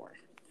before.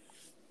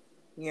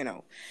 You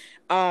know,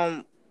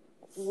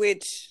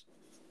 which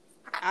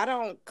I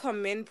don't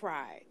commend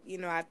pride. You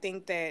know, I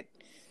think that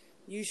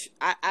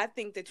I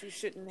think that you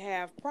shouldn't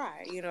have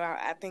pride. You know,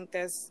 I think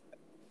that's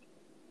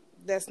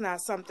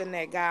not something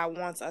that God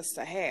wants us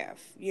to have.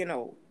 You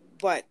know,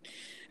 but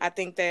I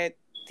think that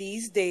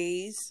these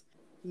days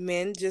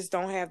men just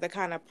don't have the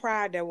kind of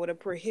pride that would have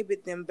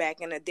prohibited them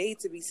back in the day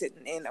to be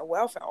sitting in a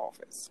welfare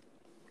office.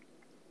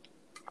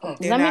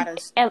 They're Let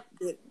me. not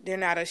they're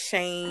not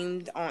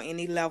ashamed on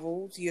any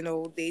levels. You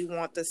know, they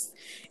want this.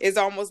 It's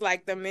almost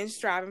like the men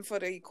striving for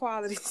the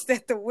equalities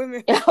that the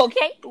women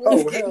Okay.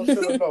 Oh, was hell getting. to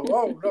the no.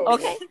 Oh, no.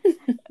 Okay.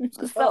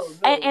 So, Oh,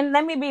 no. and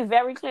let me be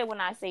very clear when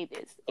I say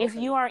this. If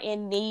Okay. you are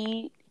in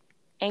need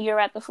and you're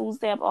at the food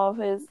stamp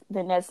office,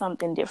 then that's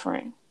something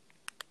different.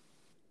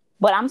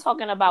 But I'm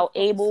talking about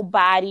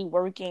able-bodied,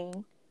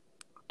 working,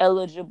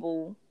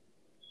 eligible,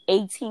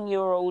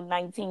 18-year-old,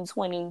 19,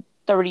 20,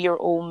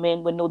 30-year-old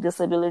men with no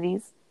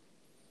disabilities.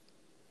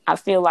 I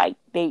feel like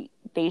they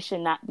should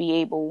not be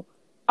able.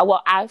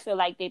 Well, I feel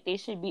like that they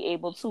should be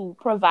able to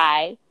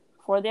provide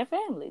for their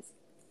families.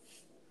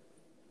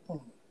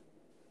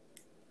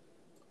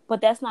 But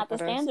that's not the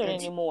standard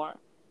anymore.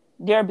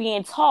 They're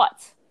being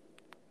taught,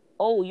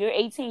 oh, you're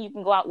 18, you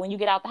can go out. When you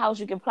get out the house,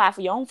 you can apply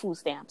for your own food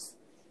stamps.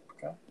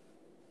 Okay.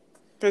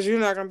 Because you're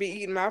not going to be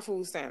eating my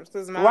food stamps.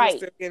 Because mine is Right.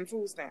 still getting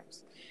food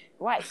stamps.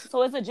 Right.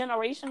 So it's a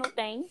generational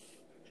thing.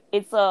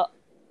 But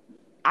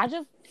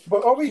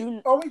are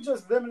we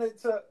just limited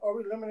to? Are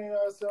we limiting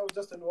ourselves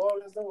just to New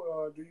Orleans, though,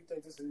 or do you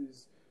think this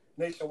is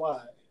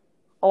nationwide?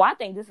 Oh, I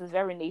think this is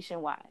very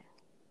nationwide.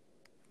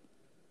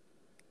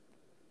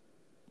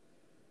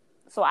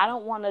 So I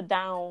don't want to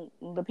down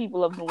the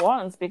people of New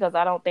Orleans because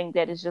I don't think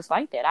that it's just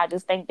like that. I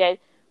just think that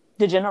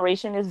the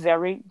generation is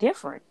very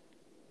different.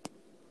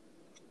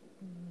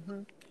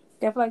 I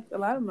feel like a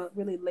lot of them are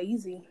really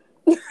lazy.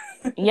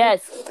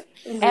 Yes.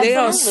 They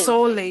are Absolutely.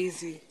 so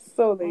lazy.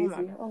 So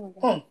lazy. Oh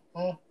my God.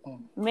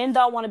 Men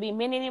don't want to be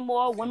men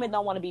anymore. Women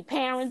don't want to be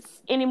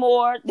parents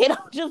anymore. They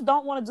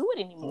don't want to do it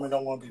anymore. Women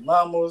don't want to be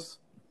mamas,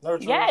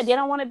 nurturers. Yeah, they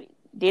don't want to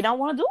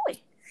do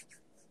it.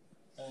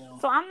 Damn.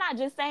 So I'm not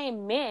just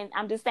saying men.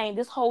 I'm just saying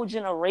this whole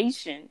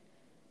generation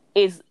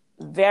is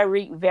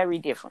very, very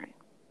different.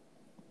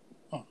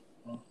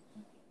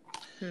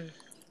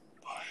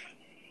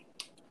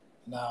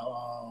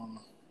 Now,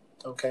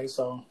 okay,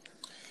 so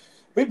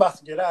we about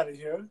to get out of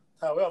here.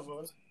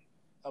 However,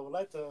 I would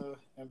like to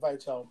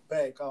invite y'all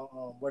back.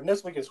 Well,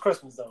 next week is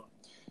Christmas, though.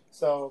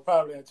 So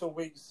probably in 2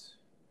 weeks,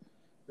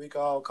 we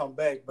can all come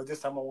back. But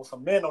this time I want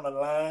some men on the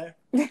line.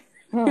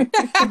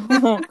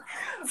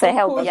 To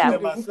help you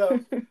out. Myself.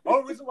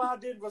 Only reason why I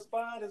didn't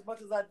respond as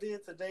much as I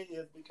did today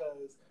is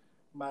because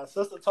my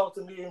sister talked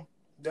to me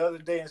the other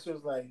day and she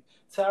was like,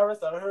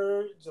 Tyrus, I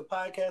heard your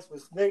podcast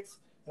with Snicks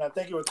and I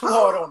think you were too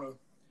hard on her.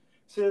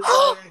 She was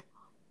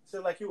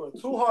like you were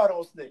too hard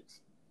on Snicks.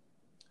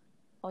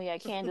 Oh yeah,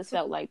 Candace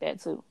felt like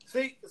that too.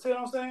 See what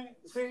I'm saying?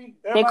 See,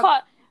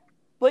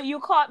 but you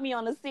caught me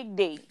on a sick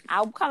day.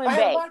 I'm coming back.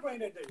 I had a migraine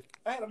that day.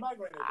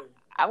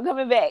 I'm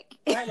coming back.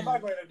 I had a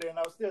migraine that day, and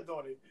I was still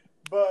doing it.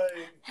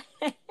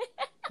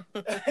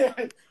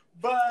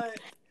 But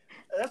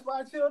that's why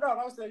I chilled out.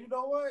 I was saying, you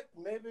know what?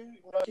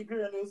 Maybe when I keep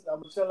hearing this, I'm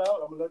gonna chill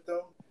out. I'm gonna let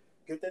them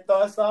get their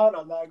thoughts out.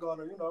 I'm not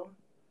gonna,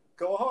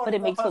 go hard. But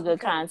it makes for good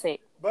content.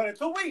 But in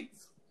 2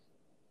 weeks,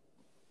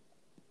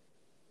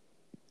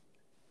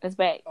 it's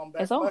back. I'm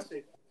back it's to on. my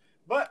shit.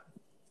 But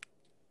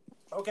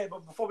okay,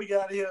 but before we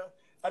get out of here,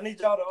 I need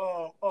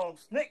y'all to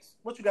Snicks.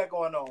 What you got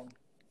going on?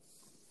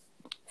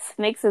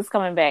 Snicks is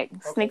coming back.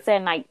 Okay. Snicks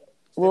at night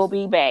will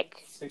be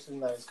back. Snicks at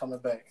night is coming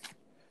back.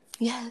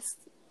 Yes.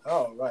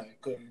 All right,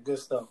 good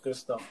stuff.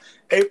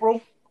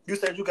 April, you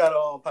said you got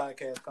a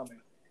podcast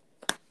coming.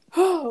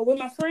 Oh, with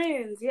my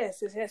friends.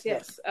 Yes.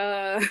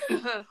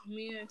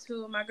 Me and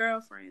two of my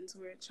girlfriends,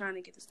 we're trying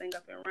to get this thing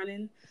up and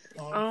running.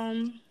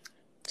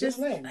 Just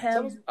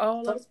have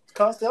all of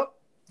concept.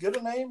 Get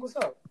a name. What's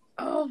up?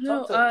 Oh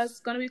no,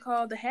 it's gonna be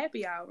called the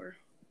Happy Hour.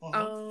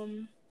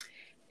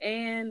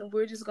 And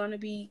we're just gonna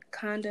be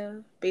kind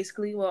of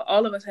basically. Well,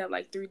 all of us have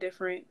like 3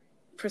 different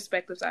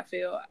perspectives. I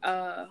feel.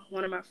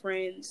 One of my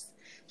friends,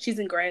 she's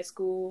in grad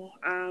school.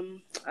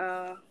 I'm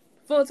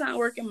full-time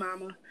working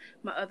mama.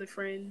 My other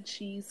friend,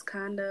 she's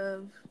kind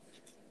of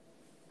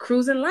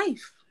cruising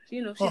life.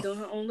 She's doing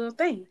her own little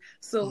thing.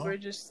 So we're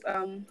just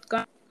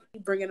gonna be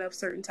bringing up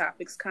certain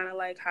topics, kind of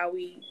like how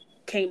we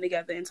came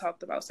together and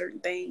talked about certain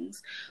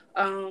things,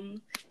 and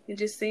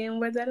just seeing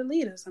where that'll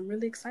lead us. I'm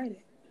really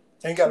excited.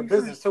 And you got a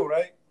business too,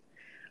 right?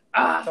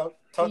 Talk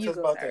to us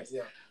about that.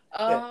 Yeah.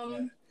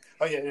 Oh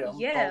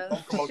yeah.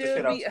 I'm promote the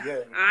shit out.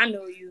 Yeah. I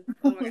know you.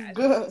 Oh my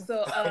god.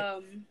 So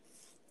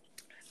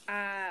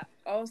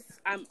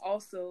I'm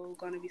also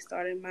gonna be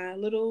starting my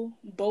little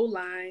bow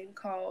line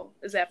called.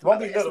 Is that?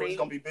 Won't be little. It's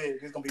gonna be big.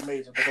 It's gonna be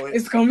major. But go ahead.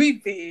 It's gonna be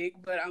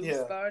big, but I'm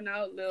starting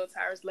out little.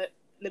 Tyrus, let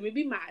me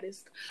be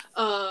modest.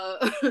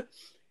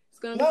 It's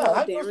gonna be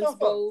called Darren's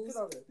Bows.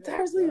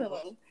 Tyrus, leave it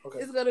alone. Okay.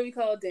 It's gonna be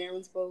called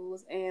Darren's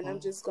Bows, and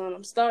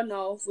I'm starting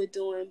off with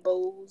doing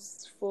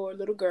bows for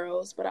little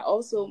girls, but I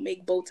also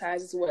make bow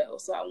ties as well.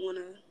 So I want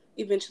to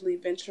eventually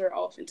venture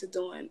off into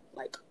doing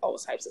like all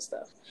types of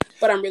stuff.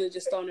 But I'm really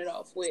just starting it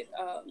off with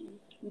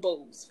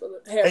bows for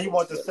the hair. And you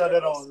want to sell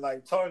it on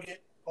like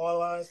Target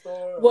online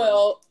store?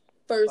 Well,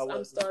 first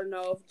I'm starting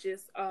off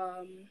just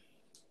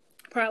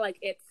probably like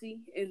Etsy,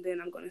 and then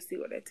I'm gonna see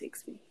where that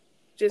takes me.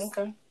 Just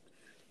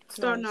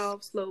starting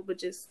off slow, but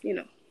just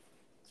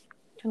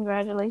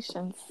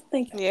Congratulations.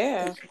 Thank you.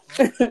 Yeah.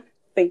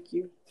 Thank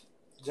you.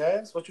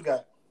 Jazz, what you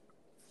got?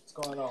 What's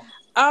going on?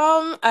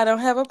 I don't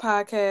have a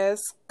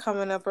podcast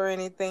coming up or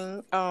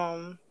anything.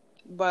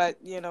 But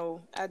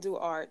I do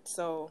art,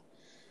 so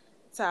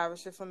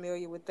Tyrus, you're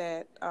familiar with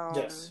that.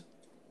 Yes.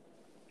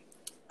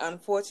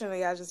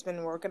 Unfortunately, I've just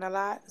been working a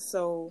lot.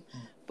 So,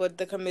 but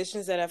the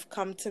commissions that have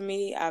come to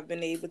me, I've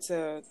been able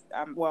to.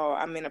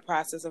 I'm in the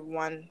process of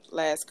one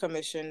last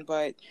commission,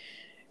 but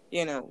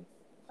you know,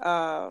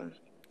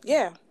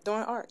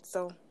 doing art.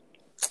 So,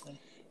 if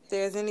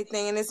there's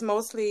anything, and it's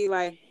mostly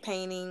like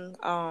painting,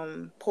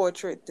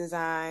 portrait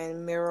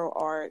design, mural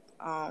art,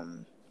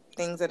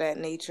 things of that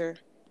nature.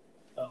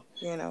 Oh.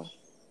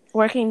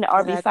 Working the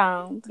art be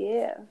found.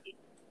 Yeah.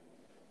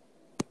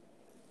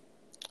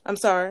 I'm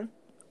sorry.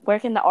 Where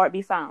can the art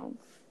be found?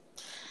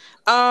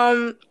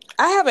 I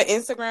have an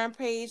Instagram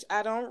page.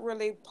 I don't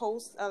really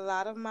post a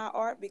lot of my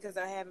art because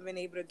I haven't been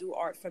able to do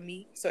art for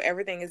me. So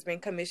everything has been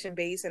commission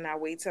based, and I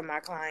wait till my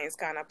clients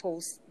kind of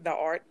post the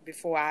art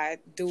before I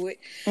do it.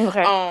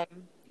 Okay.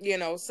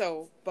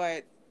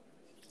 But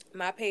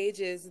my page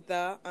is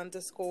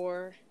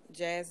 _JazzW,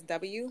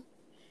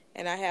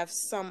 and I have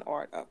some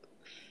art up.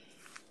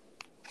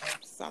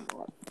 Some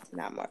art,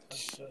 not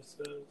much.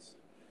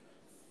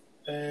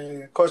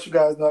 And of course, you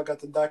guys know I got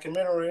the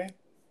documentary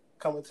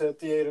coming to a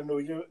theater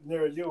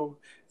near you.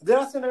 Did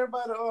I send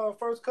everybody the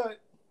first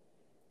cut?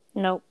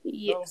 Nope.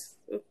 Yes.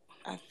 No?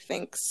 I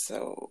think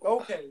so.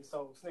 Okay,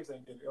 so Snicks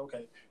ain't get it.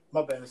 Okay.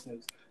 My bad,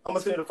 Snicks. I'm going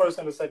to send you the first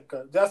and the second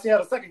cut. Did I send you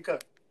the second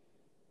cut?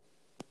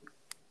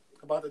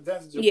 About the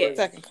dance? Yeah,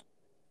 second cut.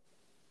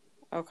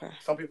 Okay.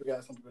 Some people got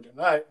it, some people didn't.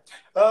 All right.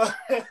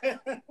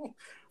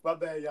 My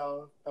bad,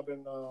 y'all. I've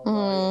been...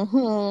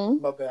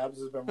 My bad. I've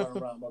just been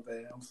running around. My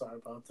bad. I'm sorry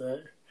about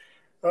that.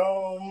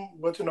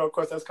 But of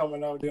course, that's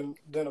coming out. Then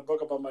a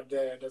book about my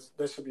dad.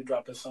 That should be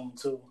dropping soon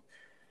too.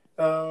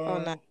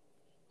 Nice.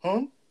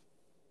 I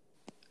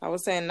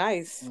was saying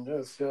nice.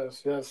 Yes.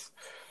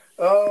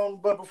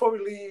 But before we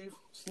leave,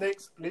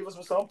 Snicks, leave us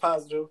with something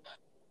positive.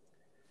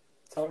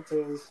 Talk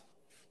to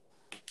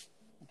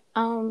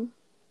us.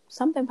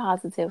 Something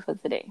positive for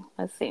today.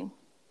 Let's see.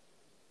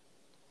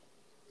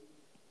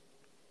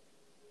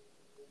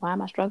 Why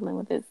am I struggling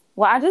with this?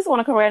 Well, I just want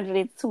to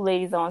congratulate the two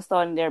ladies on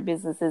starting their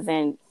businesses,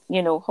 and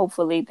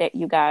hopefully that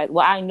you guys,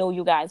 I know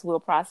you guys will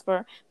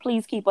prosper.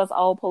 Please keep us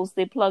all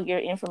posted. Plug your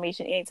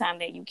information anytime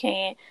that you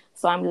can.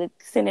 So I'm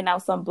sending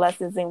out some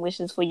blessings and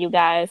wishes for you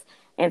guys.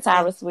 And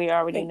Tyrus, we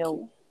already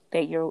know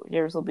that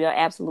yours will be an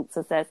absolute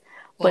success.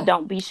 But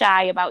don't be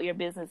shy about your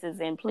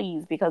businesses, and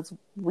please, because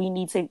we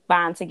need to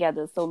bond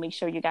together. So make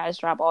sure you guys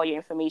drop all your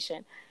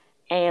information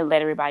and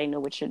let everybody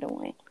know what you're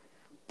doing.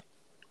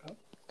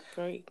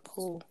 Great,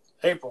 cool.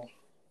 April.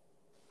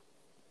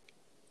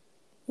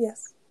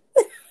 Yes.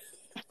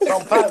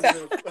 I'm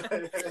positive.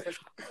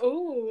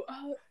 Oh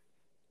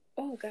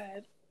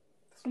God.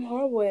 I'm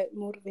horrible at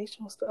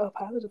motivational stuff,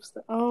 positive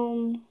stuff. I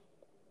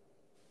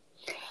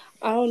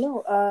don't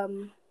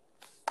know.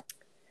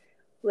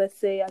 Let's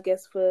say, I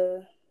guess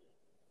for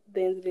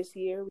the end of this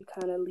year, we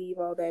kind of leave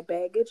all that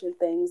baggage and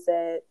things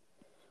that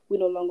we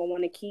no longer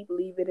want to keep,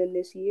 leave it in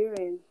this year,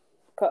 and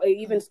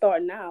even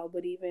start now,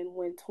 but even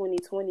when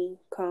 2020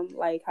 come,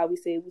 like how we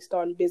say we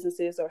starting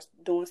businesses or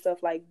doing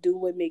stuff, like do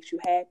what makes you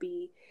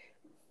happy,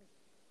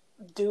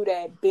 do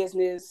that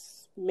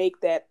business,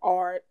 make that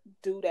art,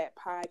 do that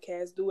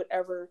podcast, do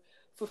whatever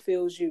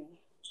fulfills you,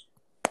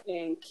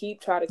 and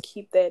try to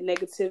keep that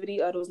negativity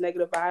or those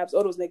negative vibes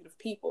or those negative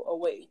people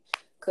away,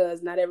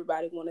 because not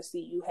everybody want to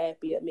see you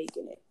happy at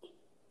making it.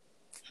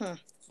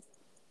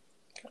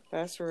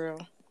 That's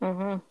real.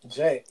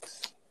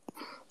 Jax.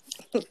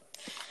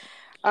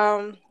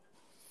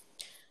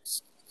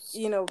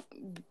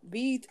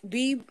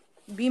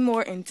 Be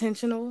more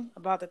intentional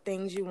about the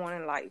things you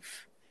want in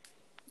life.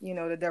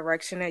 The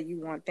direction that you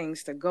want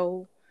things to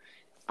go.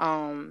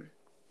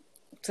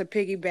 To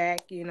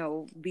piggyback,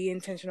 be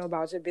intentional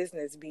about your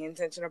business. Be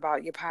intentional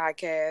about your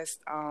podcast,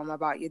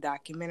 about your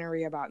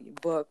documentary, about your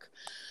book,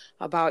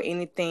 about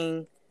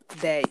anything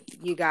that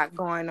you got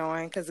going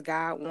on, because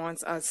God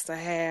wants us to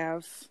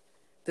have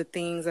the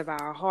things of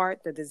our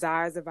heart, the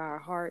desires of our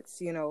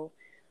hearts,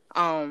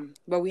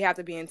 but we have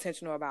to be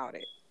intentional about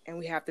it, and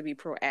we have to be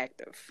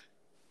proactive.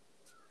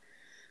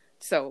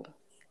 So,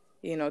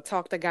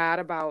 talk to God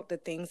about the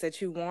things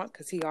that you want,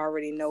 because He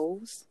already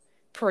knows.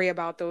 Pray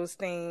about those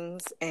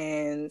things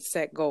and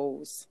set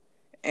goals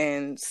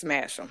and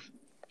smash them.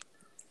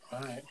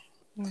 All right.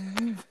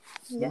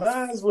 Yes.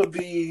 Mine would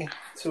be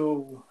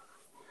to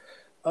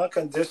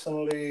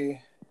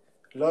unconditionally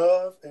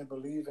love and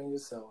believe in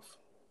yourself.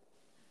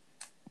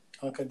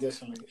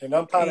 Unconditionally and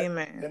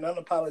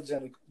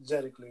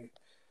unapologetically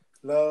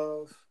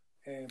love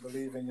and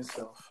believe in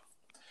yourself.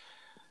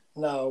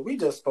 Now, we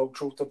just spoke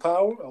truth to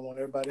power. I want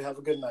everybody to have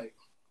a good night.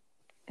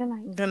 Good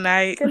night. Good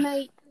night. Good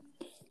night.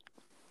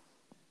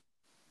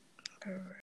 All right.